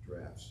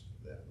 drafts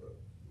of that book.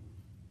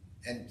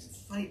 And the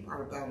funny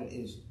part about it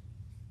is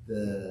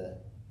the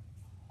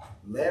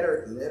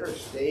later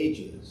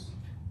stages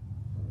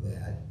of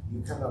that,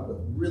 you come up with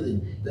really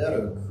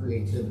better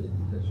creativity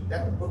because you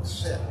got the book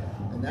set,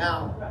 and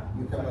now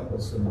you come up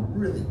with some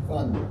really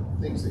fun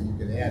things that you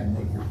can add and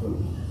make your book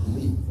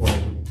leap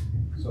forward.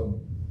 So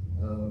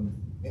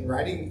in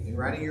writing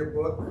your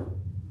book,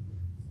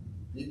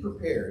 be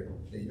prepared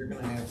that you're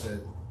going to have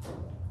to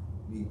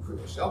be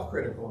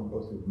self-critical and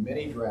go through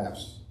many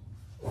drafts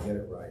to get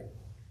it right.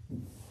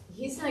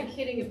 He's not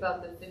kidding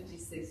about the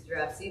 56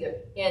 drafts either.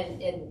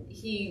 And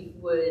he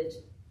would,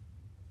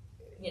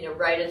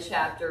 write a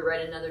chapter,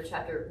 write another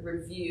chapter,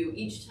 review,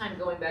 each time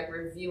going back,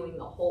 reviewing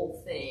the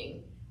whole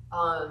thing.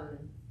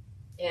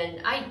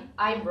 And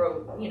I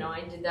wrote,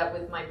 I did that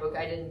with my book.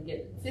 I didn't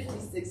get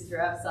 56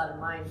 drafts out of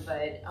mine,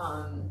 but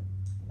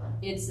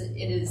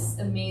it is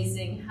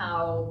amazing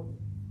how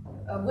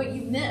what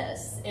you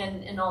miss,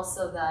 and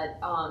also that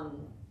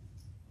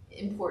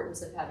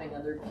importance of having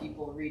other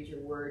people read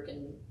your work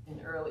and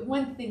early.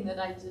 One thing that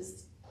I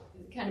just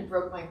kind of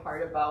broke my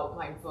heart about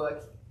my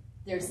book,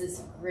 there's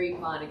this great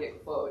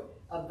Vonnegut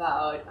quote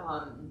about,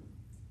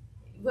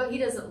 he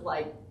doesn't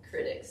like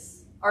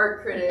critics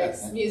art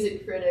critics,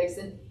 music critics,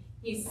 and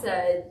he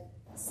said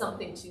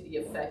something to the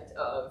effect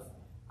of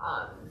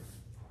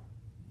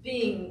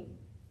being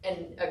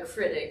a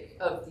critic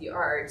of the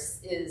arts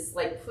is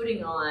like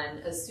putting on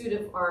a suit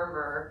of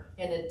armor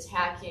and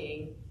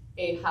attacking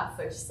a hot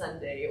fudge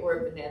sundae or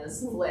a banana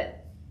split.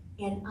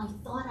 And I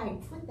thought I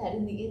put that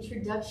in the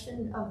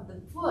introduction of the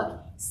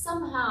book.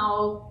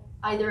 Somehow,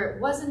 either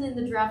it wasn't in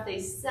the draft they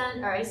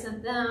sent, or I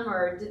sent them,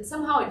 or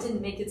somehow it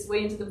didn't make its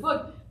way into the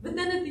book. But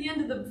then at the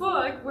end of the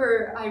book,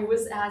 where I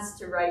was asked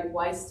to write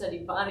Why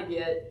Study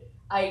Vonnegut,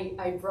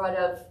 I brought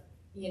up,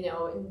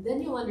 and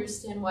then you'll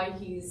understand why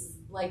he's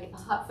like a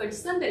hot fudge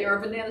sundae or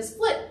a banana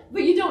split.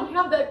 But you don't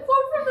have that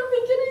quote from the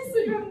beginning, so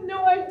you have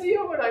no idea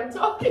what I'm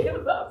talking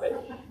about.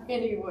 But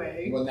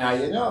anyway. Well, now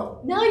you know.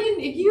 Now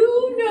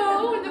you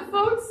know, and the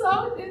folks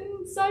out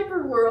in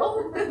cyber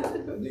world.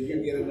 Did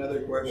you get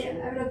another question?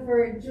 Yeah, I know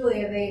for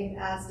Julia, they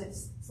asked if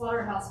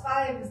Slaughterhouse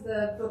 5 is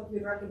the book you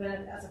would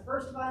recommend as a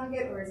first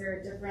Vonnegut, or is there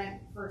a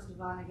different first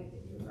Vonnegut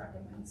that you would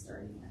recommend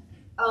starting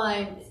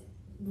with?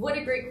 What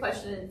a great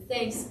question, and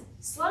thanks.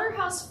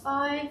 Slaughterhouse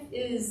 5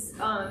 is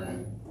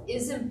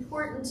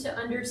important to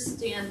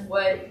understand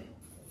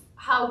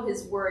how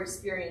his war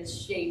experience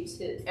shaped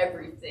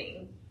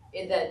everything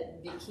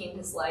that became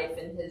his life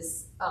and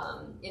his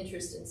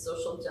interest in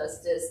social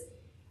justice.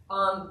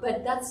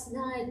 But that's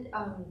not.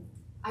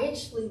 I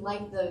actually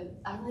like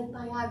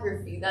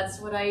biography. That's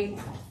what I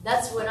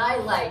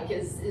like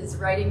is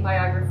writing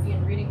biography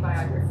and reading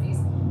biographies.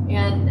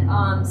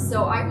 And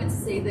so I would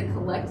say the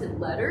collected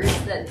letters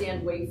that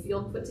Dan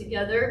Wakefield put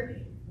together.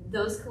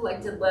 Those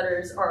collected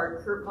letters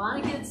are Kurt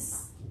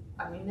Vonnegut's.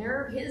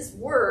 They're his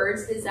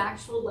words, his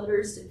actual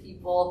letters to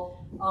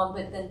people,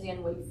 but then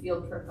Dan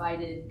Wakefield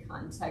provided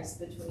context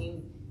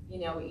between,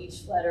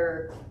 each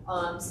letter.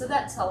 So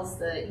that tells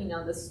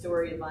the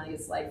story of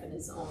Vonnegut's life in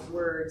his own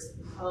words.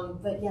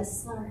 But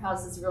yes,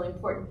 Slaughterhouse is really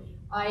important.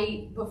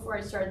 Before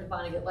I started the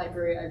Vonnegut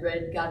Library, I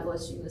read God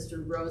Bless You,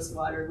 Mr.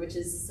 Rosewater, which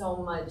is so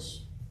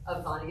much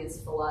of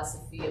Vonnegut's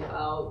philosophy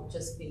about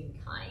just being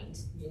kind,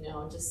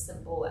 just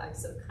simple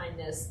acts of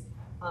kindness.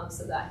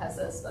 So that has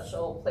a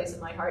special place in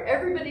my heart.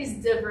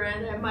 Everybody's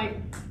different, and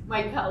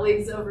my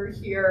colleagues over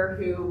here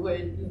who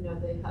would,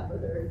 they have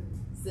other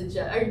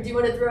suggestions. Do you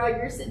want to throw out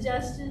your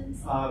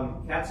suggestions?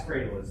 Cat's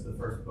Cradle is the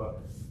first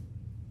book,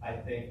 I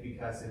think,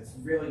 because it's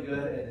really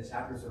good and the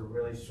chapters are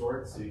really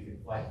short, so you can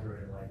fly through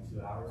it in like 2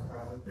 hours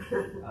probably.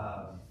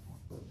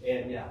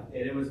 And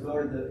it was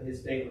voted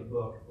his favorite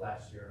book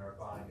last year in our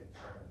Vonnegut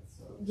tournament.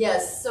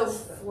 Yes, so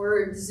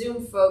for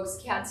Zoom folks,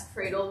 Cat's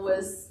Cradle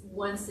was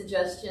one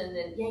suggestion,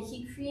 and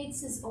he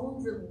creates his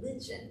own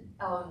religion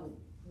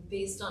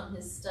based on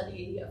his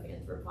study of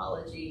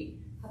anthropology.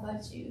 How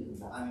about you?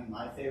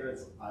 My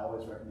favorites, I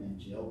always recommend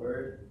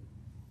Jailbird.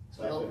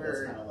 So I think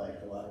that's kind of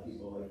like a lot of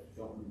people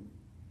don't.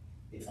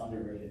 It's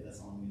underrated. That's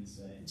all I'm going to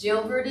say.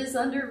 Jailbird is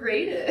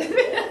underrated.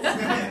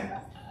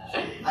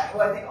 I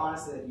think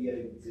honestly that you get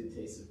a good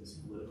taste of his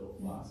political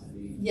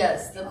philosophy.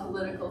 Yes, the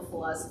political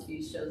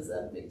philosophy shows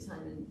up big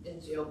time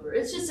in Jailbird.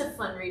 It's just a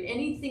fun read.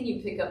 Anything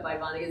you pick up by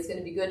Vonnegut is going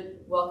to be good.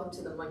 Welcome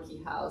to the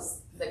Monkey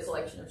House. The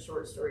collection of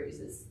short stories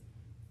is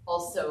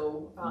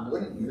also.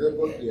 Wouldn't your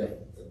book be a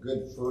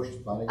good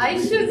first Vonnegut? I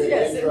should,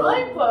 yes. In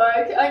my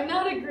book, I'm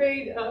not a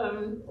great.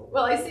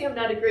 I say I'm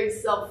not a great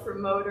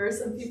self-promoter.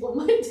 Some people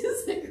might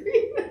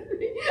disagree with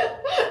me.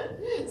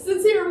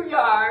 Since here we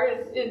are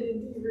in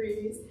Indie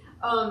Reads.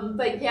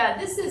 But yeah,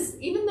 this is,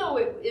 even though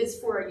it is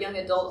for a young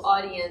adult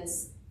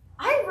audience,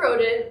 I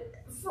wrote it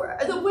for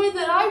the way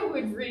that I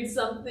would read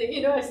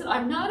something. I said,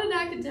 I'm not an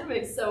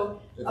academic,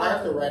 so. If I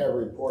have to write a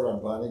report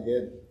on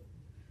Vonnegut,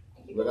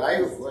 would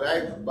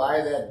I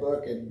buy that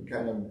book and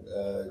kind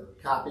of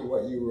copy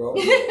what you wrote?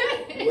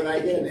 Would I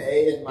get an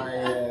A in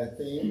my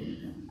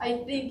theme?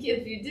 I think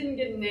if you didn't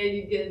get an A,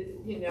 you get,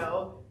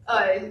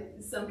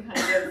 some kind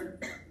of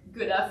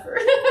good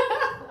effort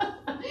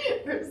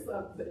or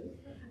something.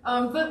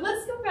 But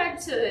let's go back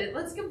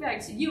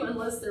to you,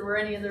 unless there were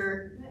any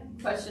other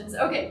questions.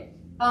 Okay.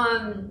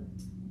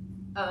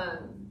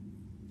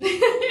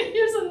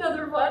 Here's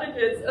another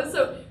Vonnegut.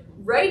 So,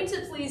 write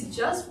to please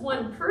just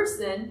one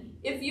person.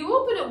 If you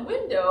open a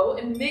window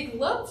and make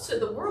love to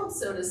the world,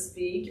 so to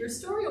speak, your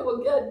story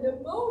will get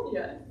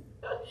pneumonia.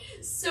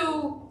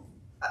 So,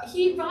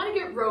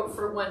 Vonnegut wrote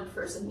for one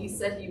person. He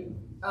said he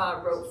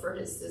wrote for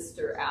his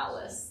sister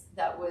Alice.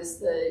 That was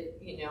the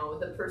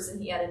person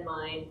he had in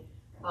mind.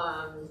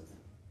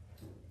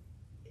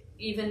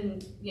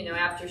 Even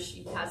after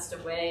she passed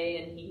away,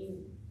 and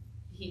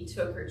he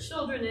took her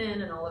children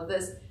in and all of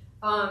this.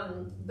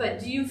 But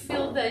do you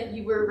feel that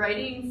you were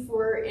writing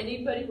for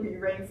anybody? Were you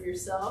writing for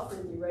yourself, or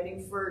were you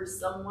writing for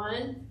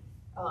someone?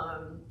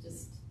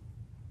 Just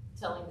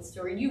telling the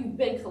story. You've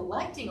been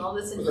collecting all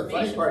this information. Well, the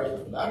funny part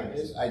about it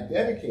is I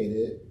dedicated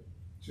it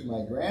to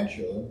my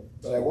grandchildren,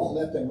 but I won't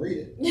let them read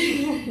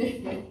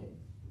it.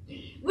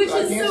 Which so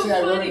is I can't so say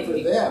I wrote funny. it for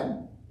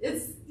them.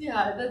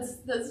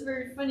 That's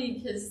very funny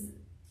because,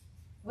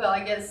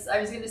 I guess I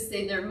was going to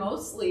say they're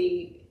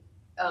mostly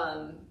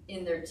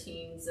in their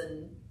teens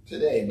and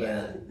today,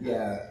 but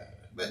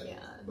But Yeah.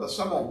 well,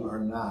 some of them are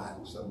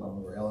not. Some of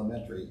them are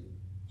elementary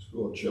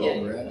school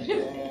children,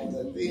 and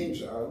the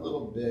themes are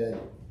would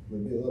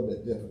be a little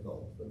bit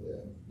difficult for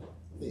them.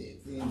 The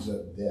themes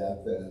of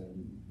death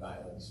and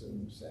violence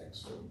and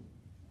sex and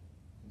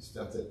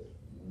stuff that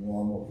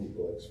normal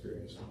people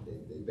experience on a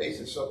day-to-day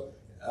basis. So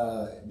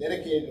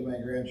dedicated to my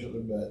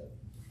grandchildren, but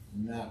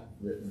not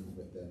written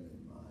with them in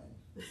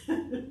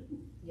mind.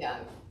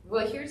 Yeah.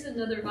 Well, here's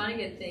another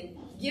Vonnegut thing.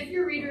 Give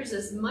your readers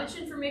as much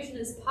information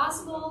as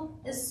possible,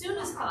 as soon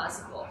as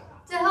possible,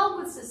 to help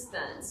with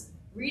suspense.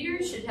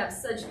 Readers should have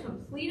such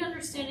complete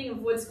understanding of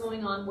what's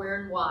going on,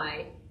 where, and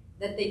why,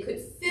 that they could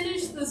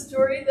finish the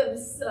story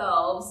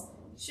themselves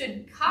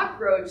should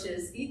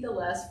cockroaches eat the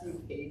last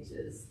few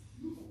pages.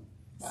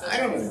 So I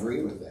don't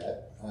agree with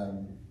that.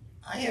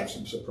 I have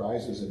some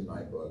surprises in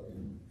my book,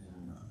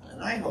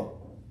 and I hope.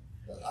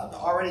 I've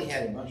already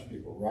had a bunch of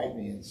people write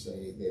me and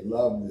say they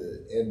loved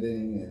the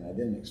ending and I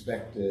didn't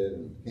expect it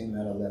and came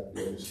out of left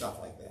field, stuff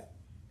like that.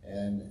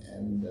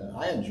 And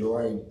I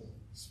enjoyed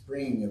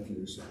springing a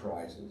few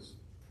surprises.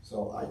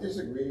 So I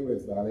disagree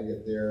with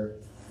Vonnegut there.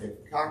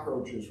 If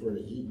cockroaches were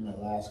to eat in the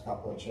last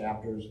couple of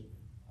chapters,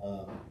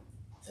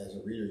 as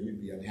a reader,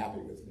 you'd be unhappy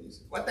with me.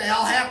 What the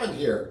hell happened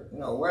here? You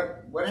know,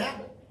 what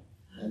happened?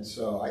 And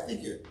so I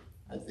think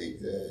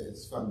that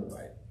it's fun to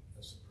write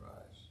a surprise.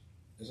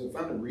 Is it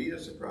fun to read a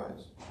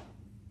surprise?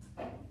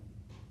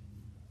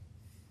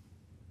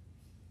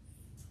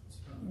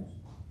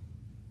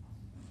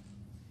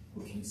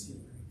 Okay, see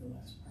the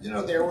last part. You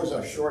know, there was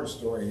a short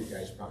story, you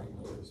guys probably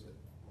noticed it.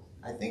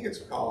 I think it's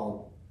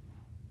called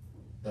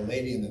The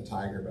Lady and the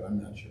Tiger, but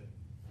I'm not sure.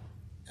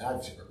 And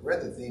I've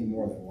read the theme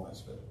more than once,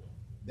 but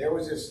there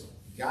was this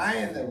guy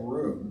in the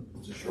room,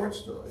 it's a short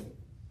story,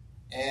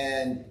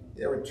 and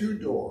there were two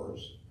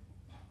doors,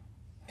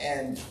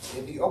 and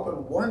if he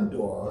opened one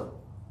door,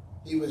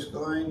 he was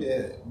going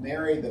to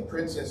marry the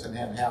princess and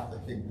have half the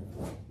kingdom.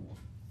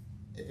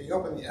 If he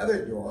opened the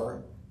other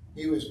door,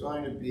 he was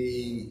going to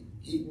be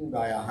eaten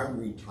by a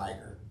hungry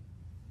tiger.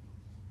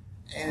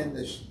 And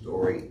the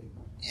story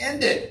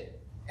ended.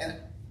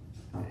 And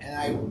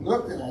I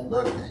looked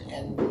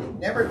and he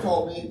never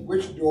told me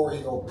which door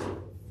he opened.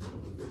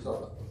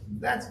 So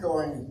that's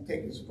going to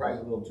take the surprise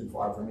a little too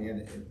far for me,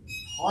 and it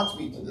haunts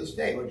me to this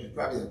day, which is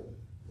probably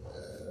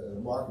the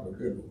mark of a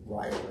good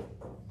writer.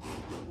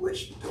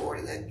 Which door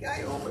did that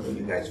guy open? Are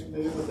you guys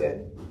familiar with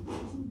that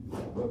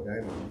book? I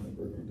don't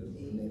remember the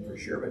name for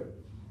sure, but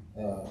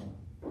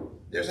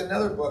there's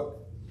another book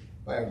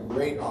by a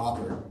great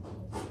author,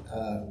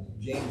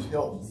 James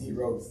Hilton. He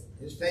wrote,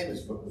 his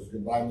famous book was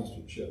Goodbye,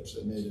 Mr. Chips,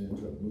 that made it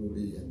into a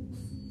movie, and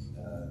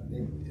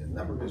a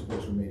number of his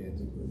books were made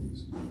into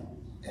movies.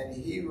 And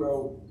he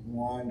wrote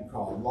one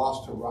called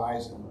Lost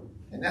Horizon,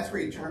 and that's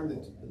where he termed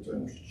the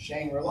term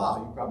Shangri-La.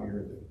 You probably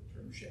heard the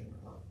term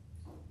Shangri-La.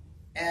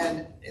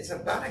 And it's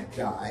about a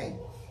guy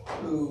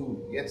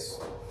who gets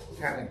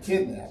kind of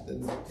kidnapped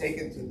and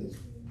taken to this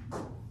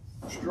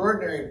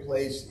extraordinary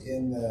place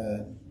in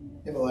the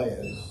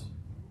Himalayas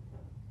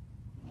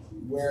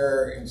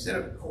where instead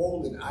of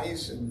cold and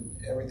ice and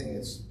everything,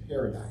 it's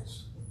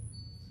paradise.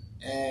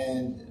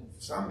 And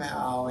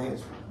somehow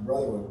his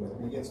brother was with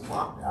him. He gets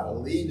talked out of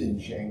leaving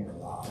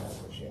Shangri-La. That's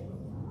what Shangri-La.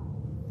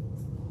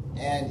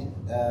 And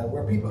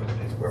where people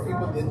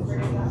didn't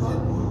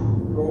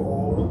grow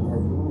old or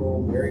grew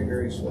old very,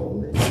 very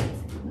slowly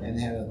and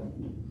had a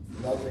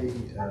lovely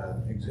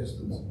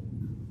existence.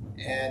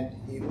 And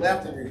he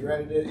left and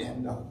regretted it,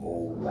 and the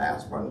whole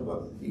last part of the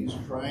book, he's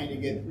trying to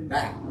get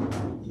back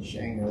to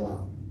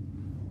Shangri-La.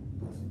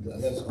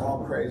 That's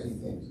all crazy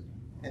things.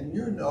 And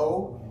you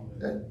know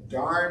that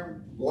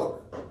darn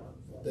book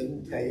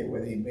didn't tell you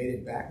whether he made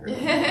it back or not.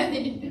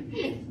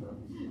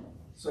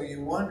 So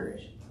you wonder.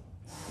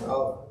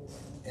 Well,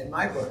 in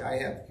my book, I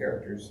have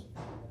characters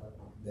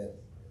that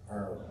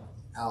are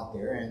out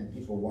there, and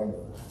people wonder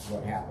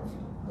what happened,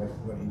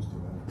 what he's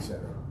doing, etc.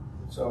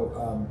 So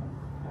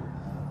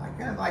I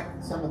kind of like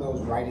some of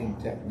those writing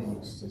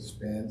techniques: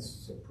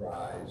 suspense,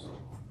 surprise.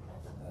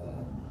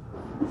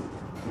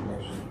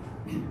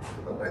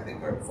 But I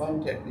think are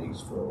fun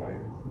techniques for a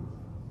writer.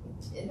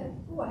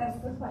 Oh, I have a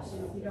quick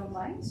question, if you don't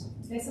mind.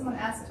 Today someone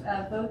asked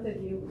both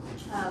of you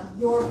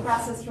your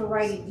process for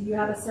writing. Do you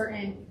have a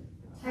certain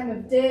time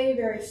of day,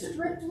 very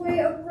strict way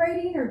of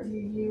writing, or do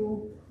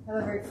you have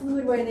a very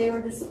fluid way? They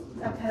were just,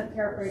 I'm kind of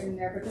paraphrasing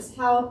there, but just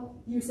how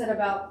you said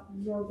about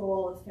your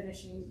goal of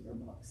finishing your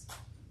books.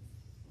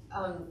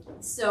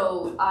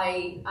 So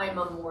I'm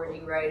a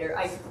morning writer.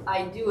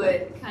 I do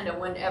it kind of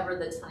whenever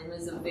the time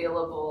is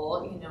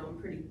available. You know, I'm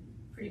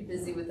pretty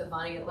busy with the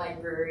Vonnegut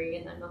Library,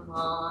 and I'm a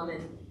mom,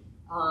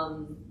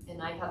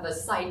 and I have a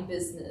side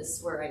business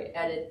where I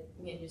edit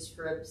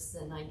manuscripts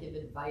and I give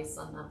advice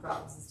on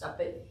nonprofits and stuff.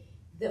 But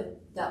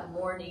that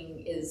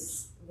morning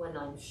is when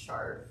I'm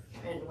sharp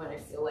and when I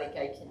feel like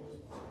I can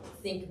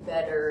think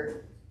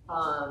better.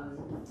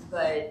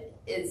 But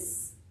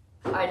it's,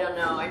 I don't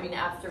know. I mean,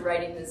 after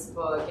writing this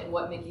book and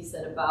what Mickey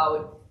said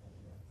about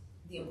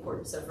the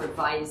importance of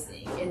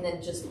revising and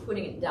then just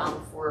putting it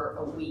down for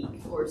a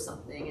week or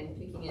something and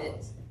picking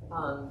it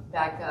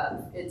back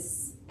up.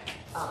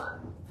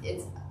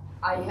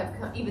 I have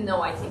come, even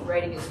though I think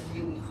writing is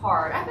really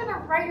hard. I've been a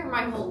writer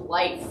my whole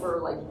life for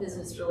like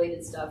business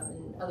related stuff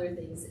and other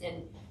things,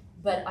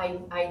 but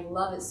I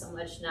love it so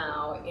much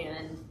now,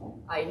 and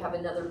I have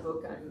another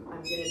book I'm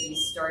going to be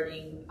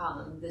starting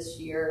this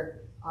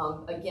year.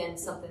 Again,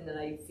 something that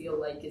I feel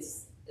like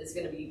is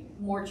going to be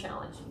more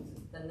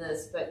challenging than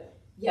this. But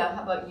yeah,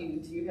 how about you?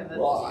 Do you have a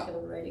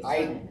particular writing style?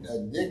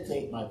 I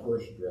dictate my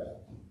first draft.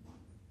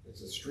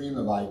 It's a stream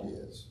of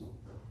ideas,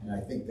 and I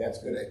think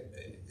that's good.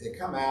 They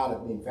come out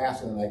at me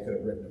faster than I could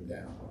have written them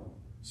down,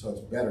 so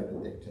it's better to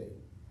dictate.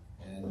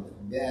 And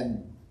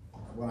then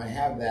when I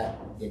have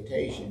that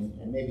dictation,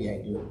 and maybe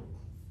I do it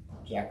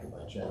chapter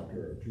by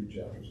chapter or 2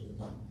 chapters at a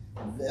time,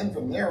 and then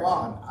from there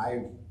on,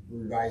 I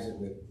revise it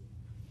with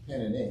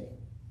pen and ink,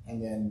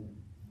 and then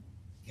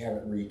have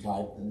it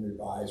retyped and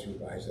revised,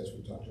 as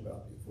we talked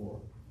about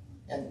before.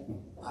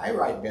 And I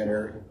write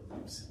better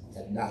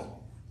at night.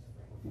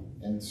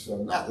 And so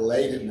not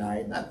late at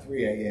night, not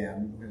 3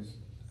 a.m., because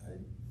I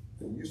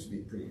used to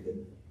be pretty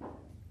good,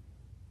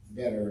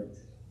 better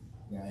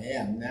than I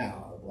am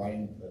now at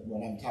writing, but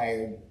when I'm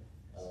tired,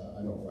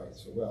 I don't write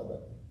so well.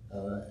 But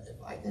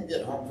if I can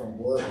get home from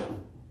work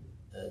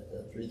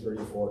at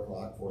 3:30, 4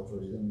 o'clock,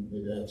 4:30, then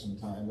maybe I have some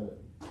time,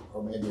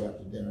 or maybe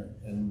after dinner,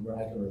 and where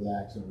I can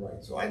relax and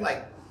write. So I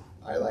like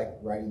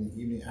writing in the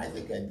evening. I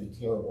think I'd be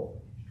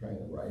terrible trying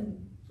to write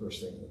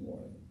first thing in the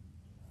morning.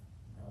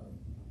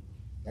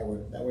 That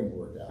wouldn't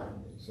work out for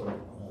me. So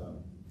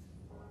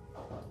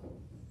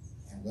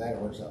I'm glad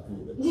it works out for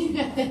you, but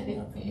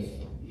not for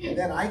me. And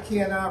then I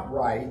cannot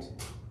write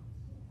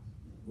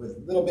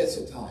with little bits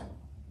of time.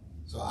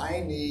 So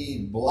I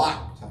need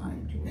block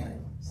time to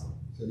write.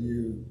 So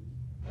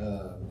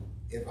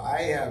if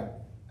I have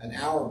an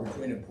hour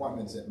between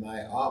appointments at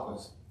my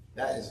office,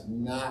 that is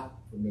not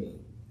for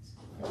me.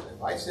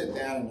 If I sit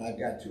down and I've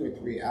got 2 or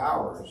 3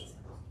 hours,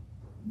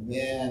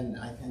 then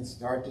I can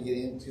start to get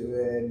into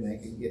it, and I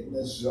can get in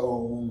the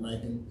zone.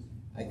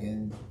 I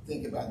can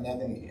think about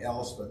nothing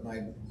else but my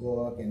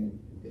book, and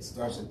it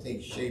starts to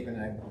take shape, and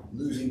I'm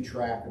losing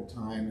track of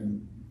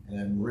time, and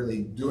I'm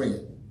really doing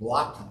it.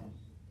 Block time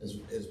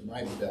is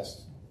my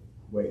best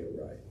way to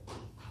write.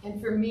 And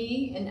for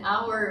me, an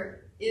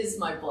hour is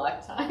my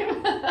block time.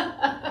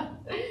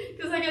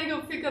 Because I gotta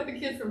go pick up a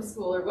kid from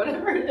school or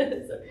whatever it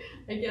is.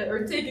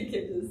 Or take a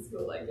kid to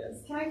school, I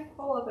guess. Can I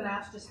follow up and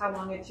ask just how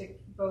long it took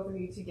both of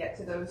you to get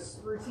to those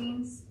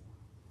routines?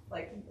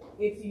 Like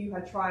if you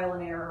had trial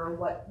and error, or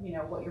what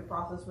your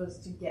process was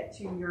to get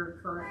to your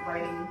current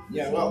writing routine?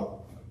 Yeah,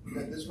 well,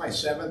 this is my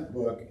 7th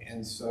book,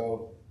 and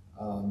so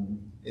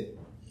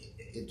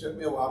it took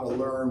me a while to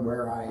learn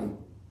where I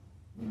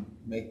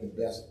make the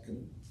best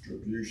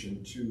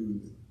contribution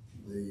to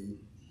the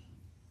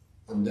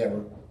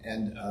endeavor.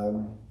 And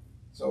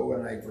so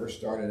when I first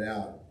started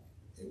out,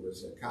 it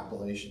was a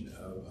compilation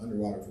of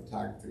underwater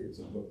photography. It's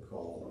a book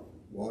called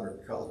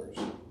Watercolors,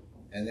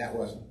 and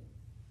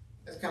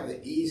that's kind of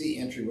the easy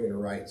entryway to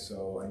write,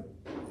 so I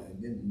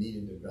didn't need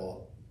to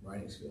develop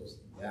writing skills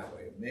that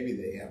way. Maybe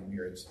they have them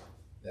here. It's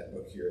that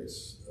book here.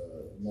 It's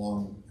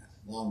long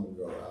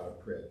ago out of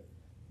print.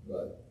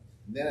 But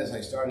then as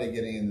I started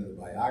getting into the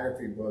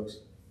biography books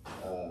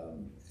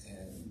and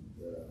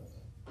the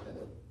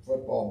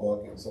football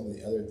book and some of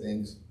the other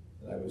things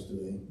that I was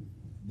doing,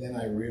 then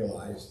I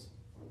realized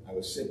I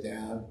would sit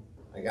down.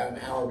 I got an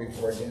hour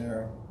before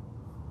dinner.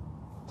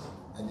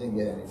 I didn't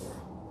get anywhere.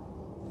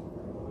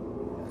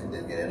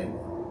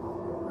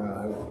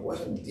 I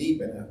wasn't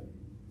deep enough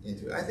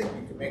into it. I think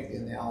you can make the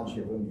analogy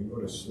of when you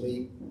go to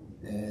sleep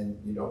and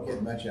you don't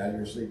get much out of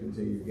your sleep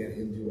until you get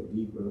into a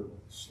deeper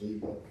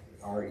sleep,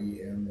 like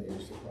REM they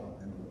used to call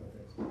it. I don't know what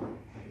that's.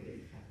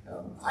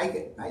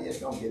 I just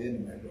don't get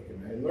into my book,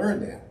 and I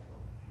learned that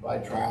by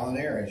trial and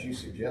error, as you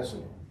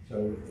suggested.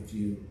 So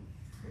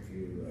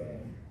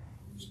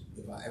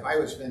if I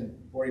would spend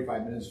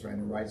 45 minutes trying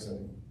to write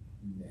something,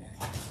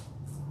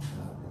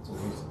 it's a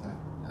waste of time.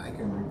 Now, I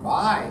can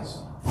revise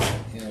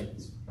in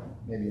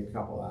maybe a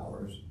couple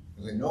hours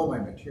because I know my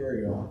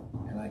material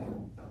and I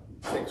can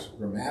fix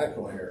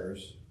grammatical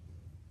errors.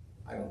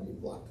 I don't need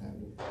block time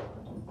to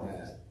do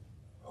that.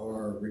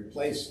 Or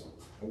replace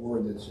a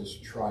word that's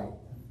just trite.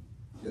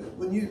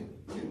 When you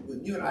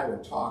and I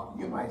would talk,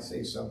 you might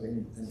say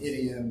something, an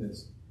idiom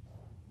that's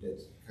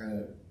kind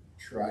of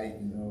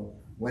trite,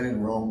 when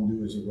in Rome,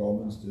 do as the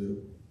Romans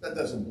do. That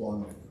doesn't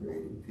belong in a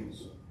creative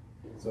piece.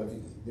 So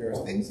there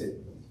are things that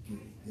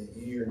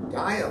in your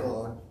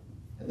dialogue,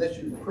 unless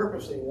you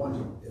purposely want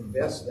to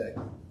invest that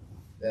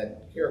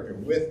character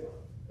with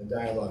the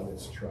dialogue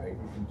that's trite,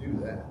 you can do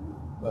that.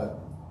 But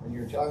when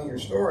you're telling your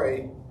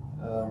story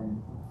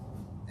and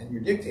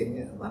you're dictating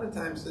it, a lot of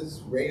times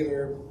there's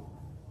regular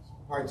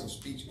parts of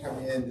speech come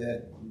in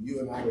that you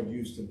and I would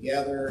use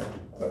together,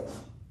 but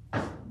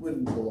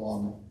wouldn't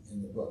belong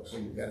in the book. So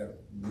you've got to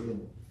read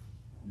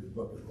your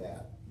book with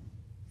that.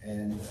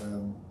 And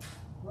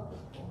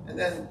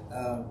then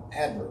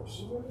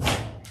adverbs.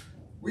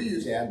 We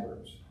use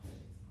adverbs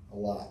a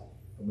lot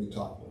when we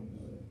talk to them.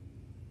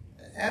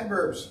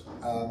 Adverbs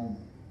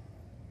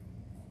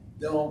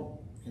don't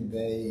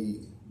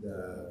convey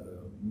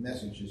the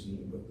messages in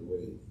the book the way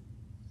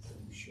that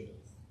you should.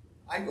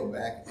 I go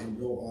back and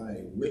go on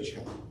a witch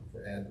hunt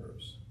for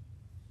adverbs,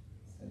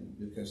 and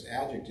because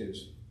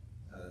adjectives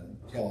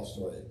tell a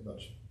story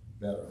much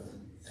better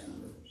than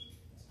adverbs.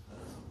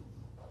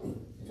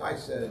 If I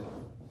said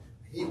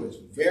he was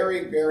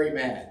very, very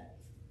mad,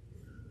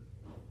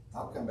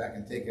 I'll come back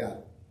and take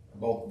out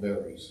both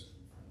berries.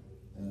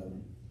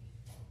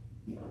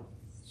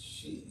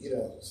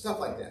 Stuff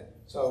like that.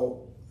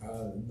 So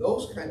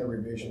those kind of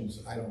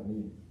revisions, I don't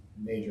need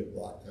major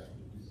block time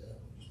to do that.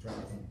 I'm just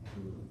trying to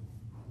improve.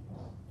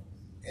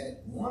 And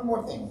one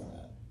more thing on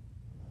that.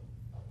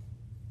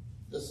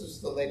 This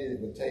is the lady that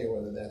would tell you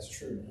whether that's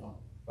true now.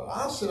 But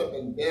I'll sit up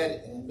in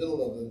bed in the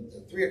middle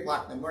of 3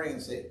 o'clock in the morning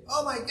and say,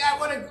 "Oh my God,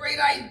 what a great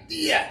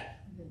idea!"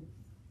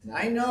 And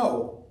I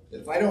know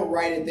that if I don't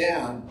write it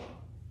down,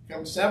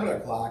 come 7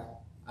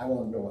 o'clock, I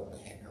won't know what the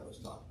heck I was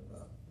talking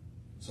about.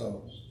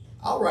 So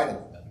I'll write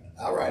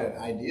an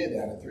idea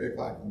down at 3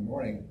 o'clock in the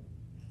morning,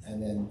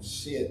 and then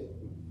see it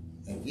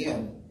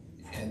again,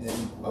 and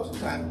then most of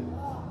the time,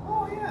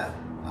 oh yeah,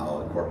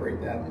 I'll incorporate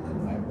that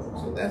in my book.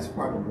 So that's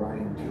part of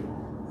writing too.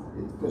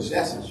 It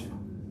possesses you.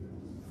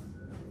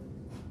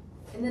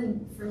 And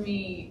then for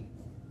me,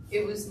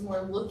 it was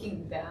more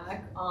looking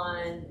back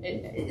on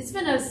it. It's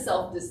been a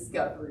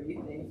self-discovery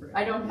thing.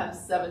 I don't have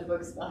 7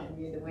 books behind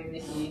me the way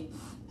Mickey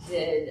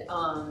did,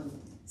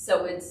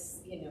 so it's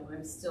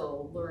I'm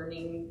still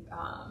learning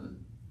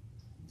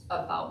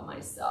about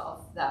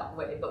myself that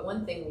way. But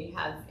one thing we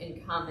have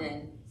in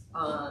common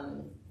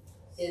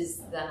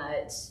is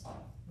that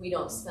we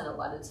don't spend a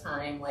lot of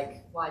time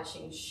like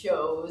watching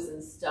shows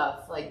and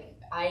stuff. Like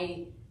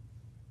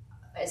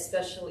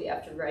especially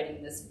after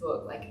writing this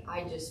book, like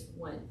I just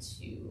want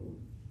to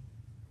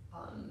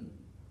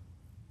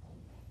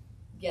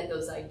get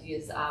those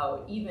ideas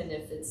out, even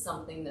if it's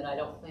something that I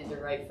don't plan to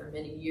write for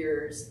many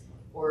years,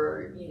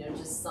 or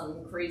just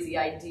some crazy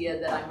idea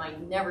that I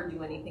might never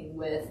do anything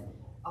with.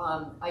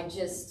 I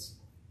just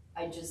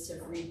have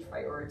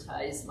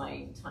reprioritized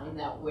my time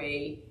that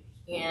way,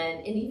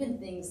 and even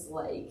things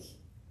like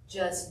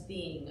just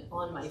being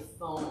on my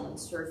phone,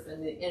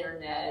 surfing the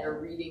internet or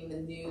reading the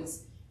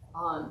news.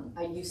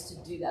 I used to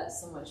do that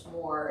so much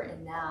more,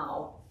 and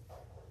now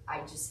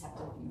I just have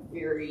to be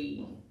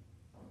very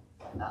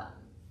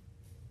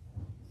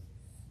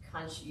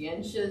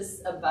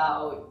conscientious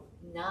about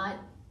not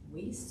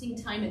wasting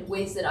time in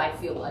ways that I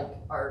feel like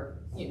are,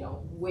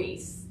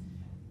 waste.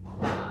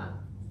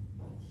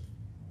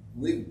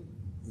 We've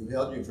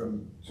held you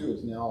from 2,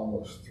 it's now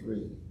almost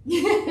 3.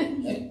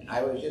 And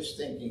I was just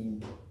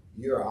thinking,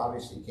 you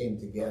obviously came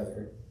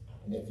together,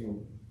 and if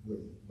you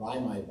would buy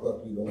my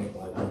book, you'd only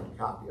buy 1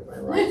 copy. Am I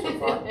right so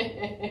far?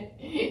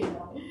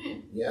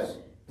 Yes?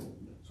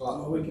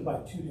 So we could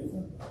buy 2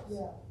 different books.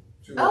 Yeah.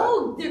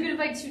 Oh, they're going to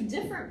buy 2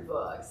 different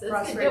books.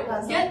 That's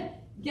good.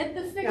 Get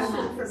the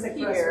fiction from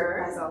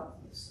here.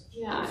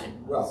 Yeah.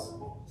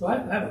 Well, So I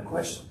have a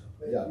question.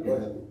 yeah, go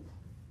ahead.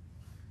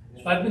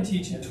 So I've been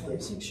teaching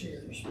 26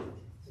 years,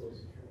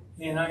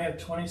 and I have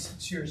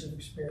 26 years of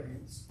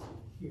experience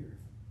here.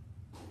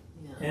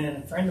 Yeah.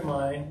 And a friend of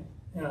mine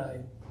and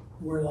I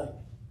were like,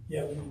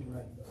 yeah, we need to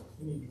write a book.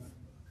 We need to write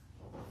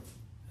a book.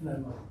 And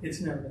I'm like,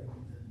 it's never going to be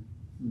done.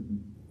 Mm-hmm.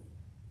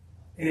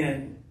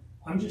 And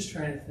I'm just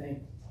trying to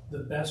think the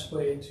best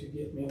way to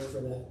get me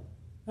over that.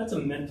 That's a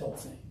mental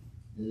thing.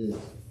 It is.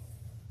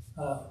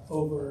 How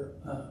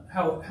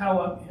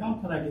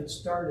can I get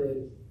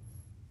started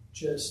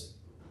just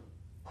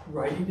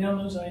writing down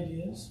those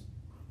ideas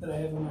that I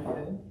have in my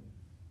head?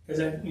 Because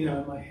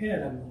in my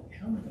head, I'm like,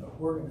 how am I going to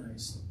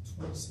organize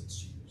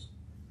 26 years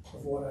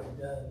of what I've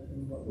done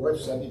and What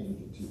subject did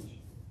you teach?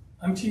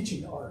 I'm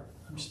teaching art.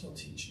 I'm still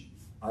teaching.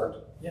 Art?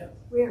 Yeah.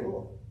 Where?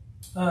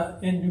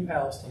 In New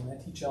Palestine, I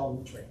teach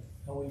elementary,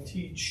 and we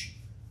teach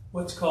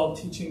what's called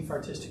teaching for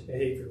artistic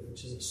behavior,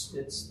 which is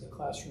it's the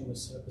classroom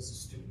is set up as a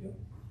studio,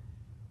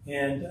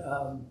 and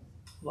a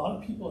lot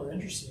of people are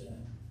interested in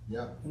it.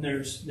 Yeah. And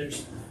there's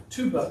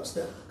 2 books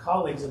that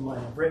colleagues of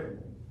mine have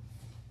written,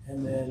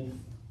 and then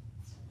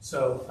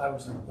so I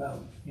was like,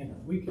 well,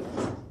 we could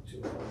do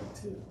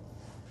it too.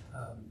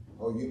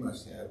 Oh, you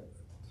must have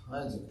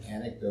tons of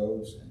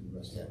anecdotes, and you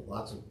must have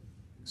lots of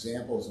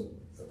examples of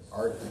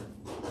art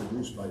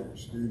produced by your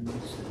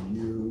students and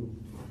you.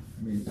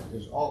 I mean,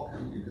 there's all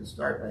kinds. You can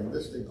start by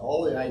listing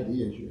all the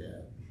ideas you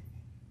have.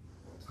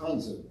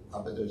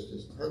 But there's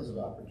just tons of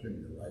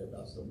opportunity to write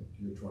about some of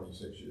your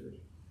 26 years.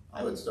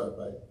 I would start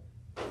by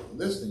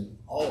listing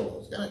all of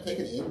those. Kind of take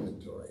an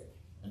inventory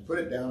and put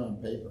it down on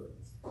paper.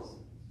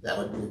 That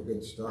would be a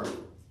good start.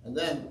 And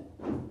then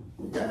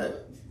you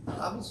gotta,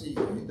 obviously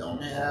you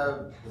don't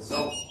have the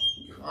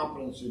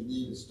self-confidence you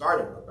need to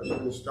start it, but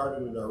you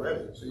started it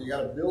already. So you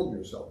gotta build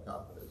your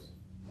self-confidence.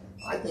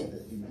 I think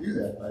that you do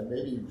that by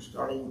maybe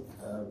starting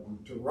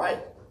to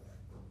write,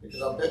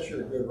 because I'll bet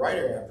you're a good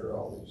writer after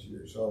all these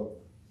years. So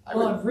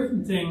I've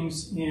written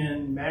things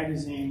in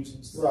magazines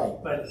and stuff,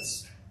 right. But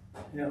it's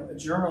a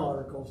journal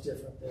article is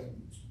different than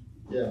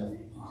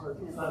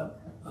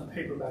a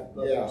paperback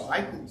book. Yeah,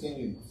 I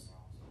continued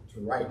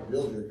to write,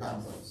 build your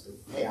confidence. That,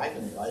 hey, I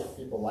can write.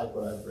 People like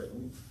what I've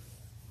written.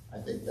 I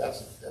think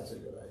that's a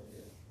good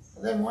idea.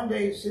 And then one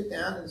day you sit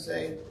down and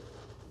say,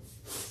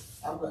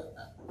 I'm going to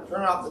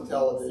turn off the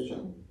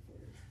television,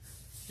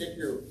 kick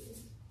your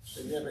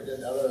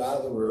significant other out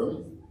of the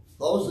room,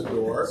 close the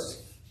door.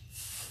 It's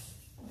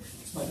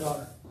my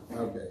daughter.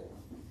 Okay.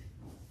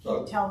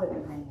 Can't tell the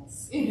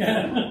difference.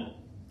 Yeah.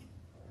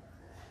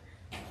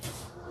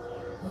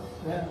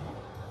 Yeah.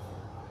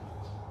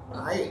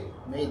 I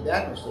made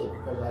that mistake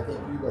because I think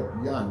you look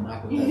young,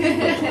 not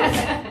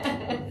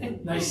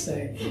that. Nice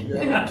thing. You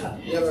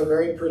have a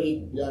very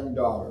pretty young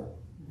daughter.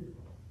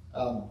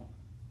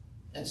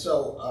 And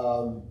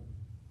so,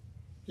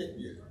 get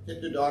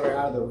your daughter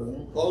out of the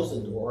room, close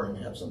the door, and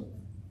have some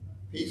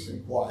peace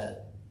and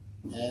quiet.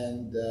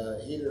 And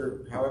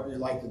either, however you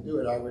like to do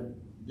it, I would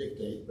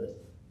dictate, but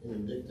either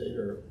dictate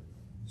or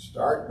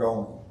start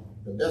going.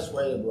 The best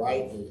way to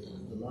write, to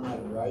learn how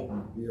to write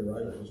and be a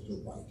writer, is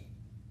to write.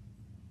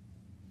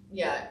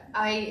 Yeah,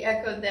 I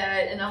echoed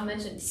that, and I'll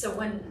mention, so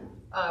when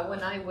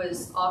I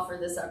was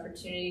offered this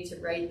opportunity to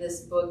write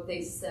this book,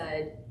 they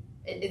said,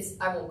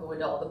 I won't go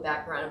into all the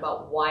background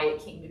about why it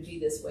came to be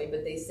this way,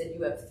 but they said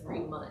you have 3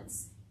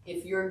 months.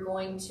 If you're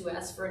going to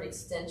ask for an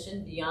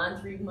extension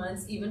beyond 3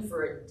 months, even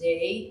for a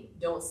day,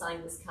 don't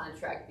sign this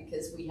contract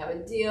because we have a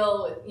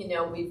deal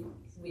with,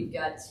 we've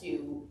got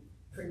to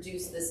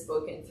produce this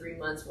book in 3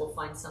 months. We'll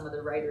find some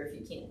other writer if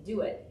you can't do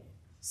it.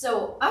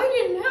 So I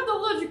didn't have the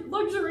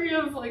luxury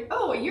of like,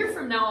 oh, a year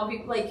from now I'll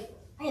be like,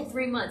 I had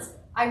 3 months.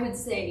 I would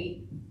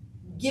say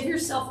give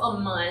yourself a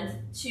month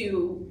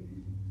to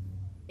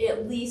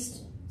at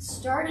least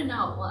start an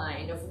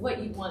outline of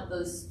what you want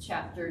those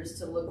chapters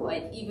to look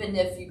like, even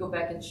if you go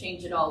back and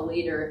change it all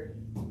later.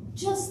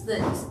 Just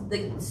the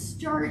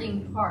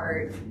starting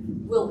part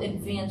will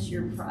advance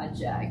your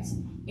project.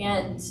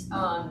 And,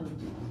 a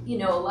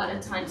lot of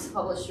times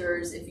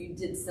publishers, if you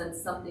did send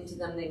something to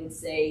them, they would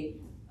say,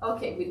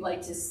 okay, we'd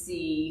like to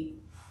see,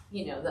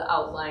 the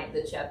outline,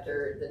 the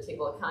chapter, the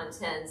table of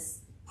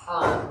contents,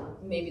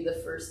 maybe the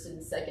first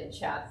and second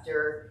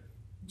chapter.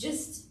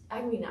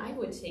 I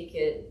would take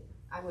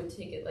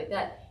it like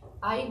that.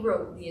 I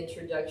wrote the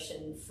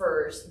introduction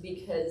first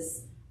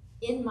because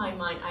in my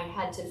mind I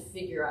had to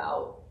figure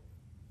out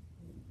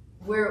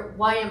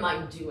why am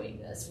I doing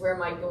this? Where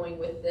am I going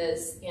with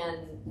this?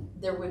 And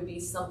there would be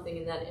something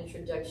in that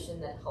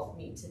introduction that helped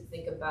me to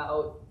think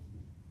about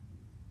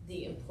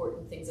the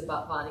important things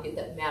about Vonnegut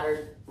that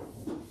mattered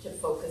to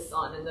focus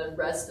on in the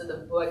rest of the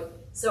book.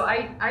 So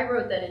I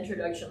wrote that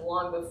introduction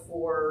long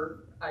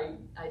before I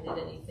did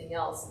anything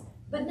else.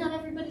 But not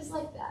everybody's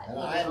like that. And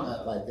I'm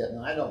not like that,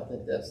 and I don't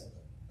think that's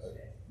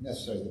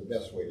necessarily the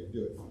best way to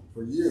do it.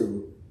 For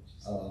you,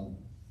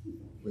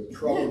 with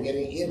trouble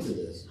getting into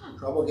this,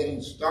 trouble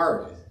getting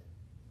started,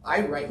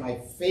 I write my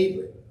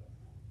favorite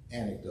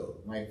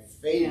anecdote, my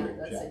favorite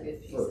that's chapter a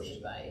good piece first. of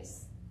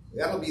advice.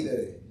 That'll be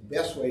the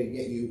best way to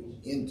get you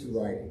into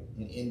writing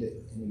and into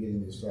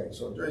getting this writing.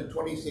 So during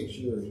 26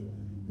 years,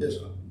 there's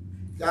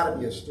got to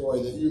be a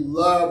story that you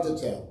love to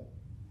tell.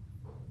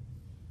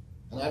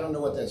 And I don't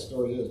know what that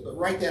story is, but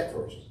write that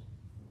first.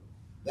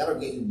 That'll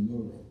get you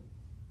moving.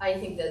 I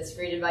think that's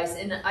great advice,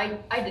 and I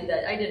did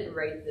that. I didn't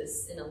write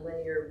this in a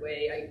linear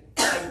way.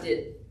 I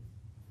did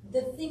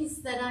the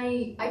things that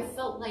I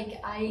felt like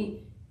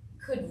I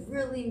could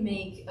really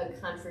make a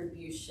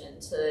contribution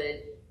to,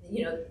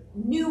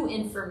 new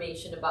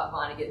information about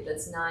Vonnegut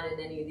that's not in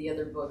any of the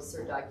other books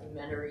or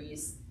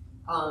documentaries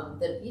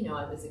that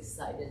I was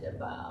excited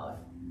about.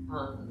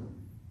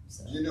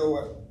 So. Do you know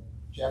what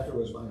chapter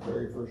was my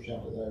very first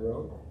chapter that I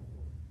wrote?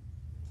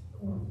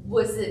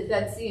 Was it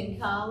Betsy in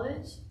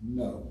college?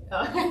 No. Oh.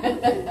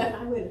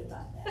 I would have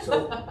thought that.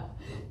 So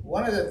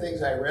one of the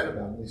things I read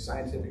about in these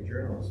scientific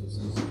journals is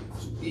these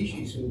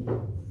species who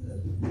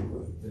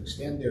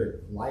extend their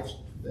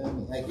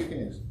lifespan, like you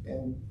can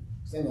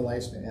extend the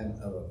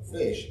lifespan of a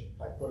fish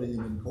by putting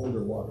them in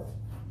colder water.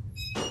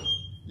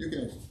 You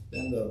can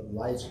extend the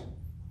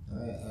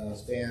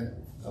lifespan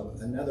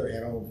of another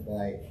animal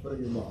by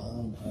putting them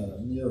on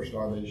a near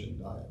starvation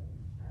diet.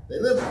 They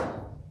live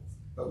long,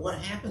 but what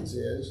happens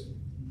is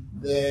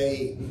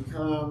they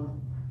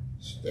become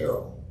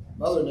sterile.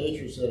 Mother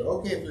Nature said,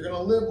 okay, if you're going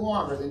to live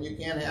longer, then you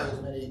can't have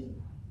as many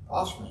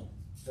offspring.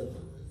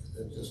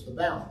 It's just the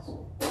balance.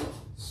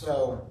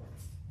 So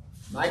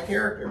my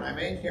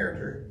main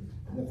character,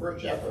 in the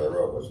first chapter I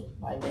wrote, was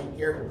my main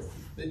character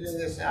figuring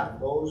this out,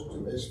 goes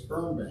to a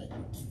sperm bank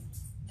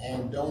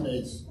and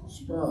donates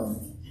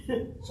sperm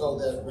so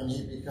that when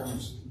he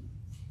becomes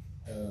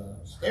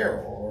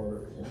sterile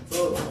or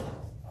infertile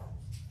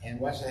and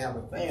wants to have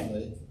a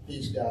family,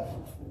 he's got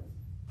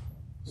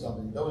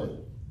something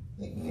donated,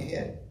 thinking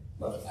ahead.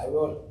 But I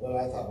wrote what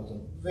I thought was a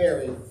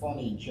very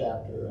funny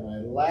chapter, and I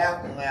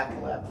laughed and laughed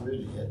and laughed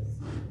reading it.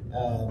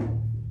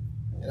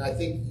 And I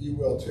think you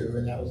will too,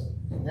 and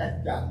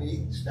that got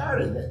me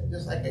started.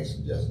 Just like I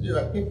suggested you,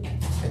 I picked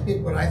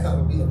what I thought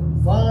would be the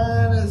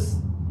funnest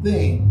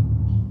thing,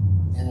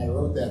 and I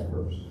wrote that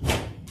first.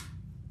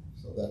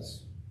 So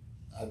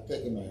I've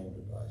taken my own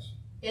advice.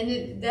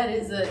 that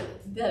is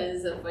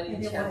a funny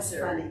And it chapter. was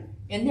funny.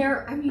 And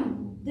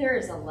there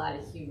is a lot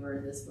of humor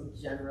in this book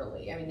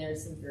generally. I mean,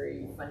 there's some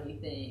very funny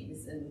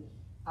things, and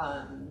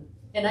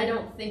I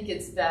don't think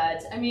it's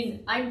bad. I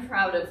mean, I'm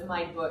proud of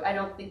my book. I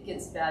don't think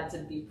it's bad to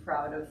be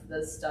proud of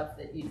the stuff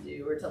that you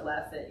do or to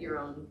laugh at your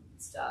own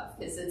stuff,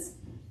 because it's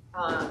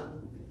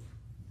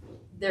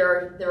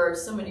there are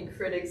so many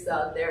critics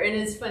out there, and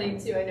it's funny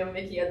too. I know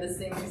Mickey had the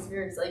same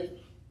experience, like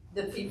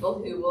the people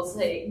who will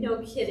say,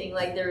 no kidding,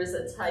 like there is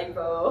a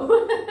typo.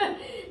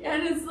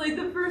 And it's like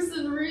the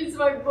person reads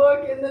my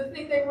book and the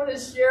thing they want to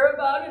share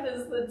about it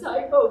is the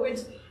typo,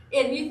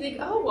 and you think,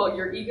 oh, well,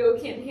 your ego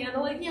can't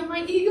handle it. Yeah,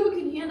 my ego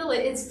can handle it.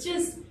 It's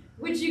just,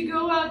 would you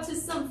go out to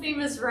some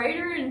famous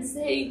writer and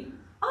say,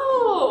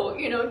 oh,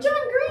 John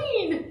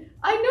Green,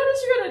 I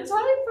noticed you got a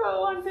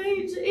typo on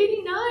page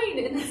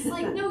 89. And it's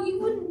like, no, you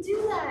wouldn't do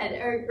that.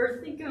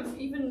 Or think of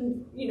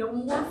even,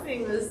 more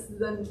famous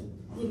than,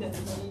 even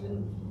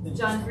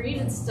John Green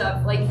and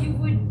stuff. Like you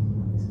would,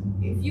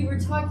 if you were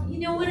talking, you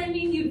know what I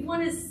mean? You'd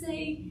want to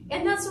say,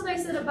 and that's what I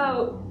said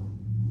about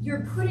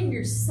you're putting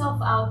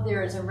yourself out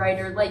there as a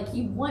writer. Like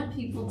you want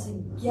people to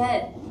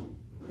get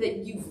that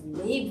you've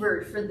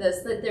labored for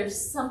this, that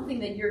there's something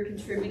that you're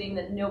contributing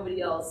that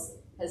nobody else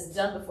has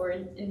done before.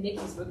 And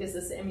Mickey's book is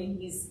this. I mean,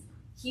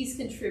 he's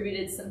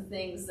contributed some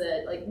things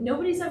that like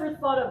nobody's ever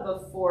thought of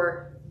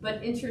before.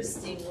 But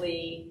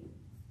interestingly,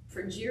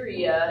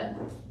 progeria.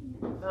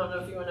 I don't know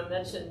if you want to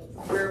mention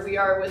where we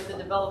are with the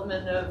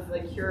development of a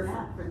cure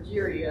for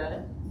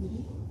progeria.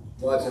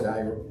 Well,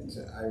 it's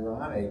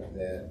ironic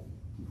that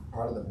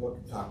part of the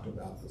book talked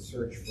about the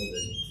search for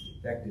the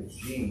defective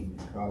gene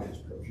that causes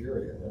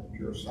progeria. That's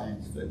pure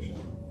science fiction,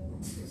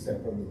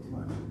 except from the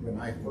time when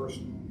I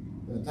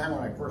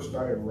first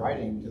started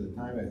writing to the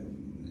time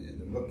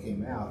the book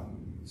came out,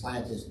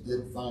 scientists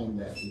did find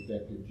that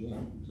defective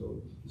gene.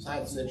 So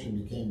science fiction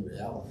became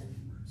reality,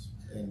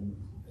 and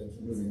it's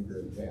moving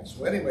very fast.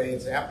 So anyway,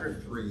 it's after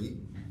 3,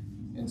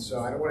 and so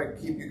I don't want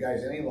to keep you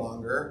guys any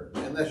longer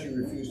unless you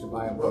refuse to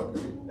buy a book.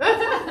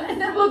 And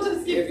then we'll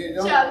just keep if you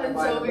don't chatting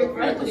buy a until we book,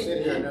 you have to finally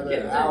sit here another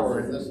get hour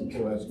this. and listen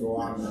to us go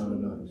on and on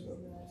and on. So,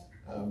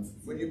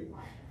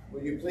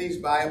 would you please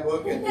buy a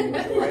book and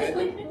enjoy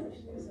it?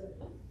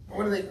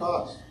 What do they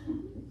cost?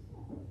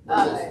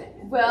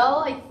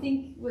 Well, I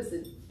think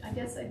I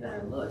guess I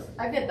better look.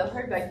 I've got the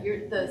hardback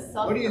here. The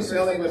soft. What are you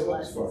selling the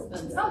books for?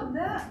 Oh,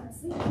 that.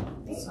 Let's see.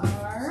 They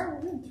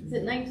are Is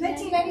it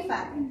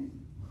 1995.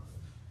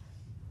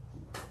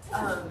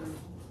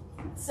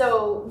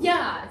 So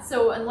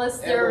unless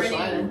there are And we'll any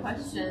sign other them.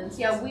 questions,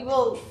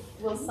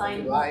 we'll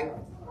sign July.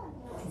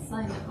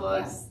 the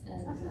books.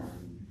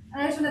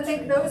 And I just want to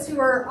thank those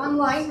who are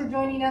online for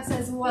joining us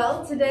as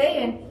well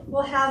today, and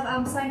we'll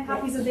have signed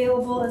copies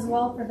available as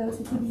well for those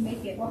who couldn't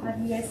make it. We'll have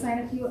you guys sign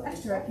a few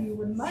extra if you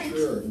wouldn't mind.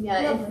 Sure.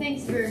 Yeah, and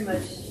thanks very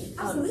much,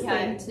 Absolutely.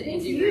 Kat, to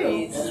Thank Indie you.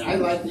 Reads. And I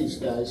like these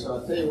guys, so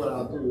I'll tell you what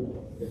I'll do.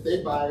 If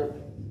they buy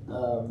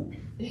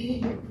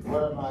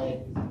one of my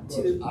books,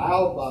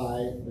 I'll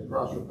buy the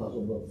crossword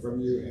puzzle book from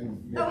you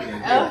and Mickey.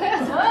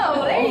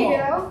 Oh, there you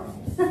go.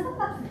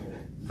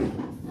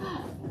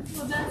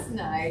 Well, that's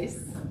nice.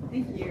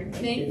 Thank you.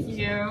 Thank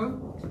you.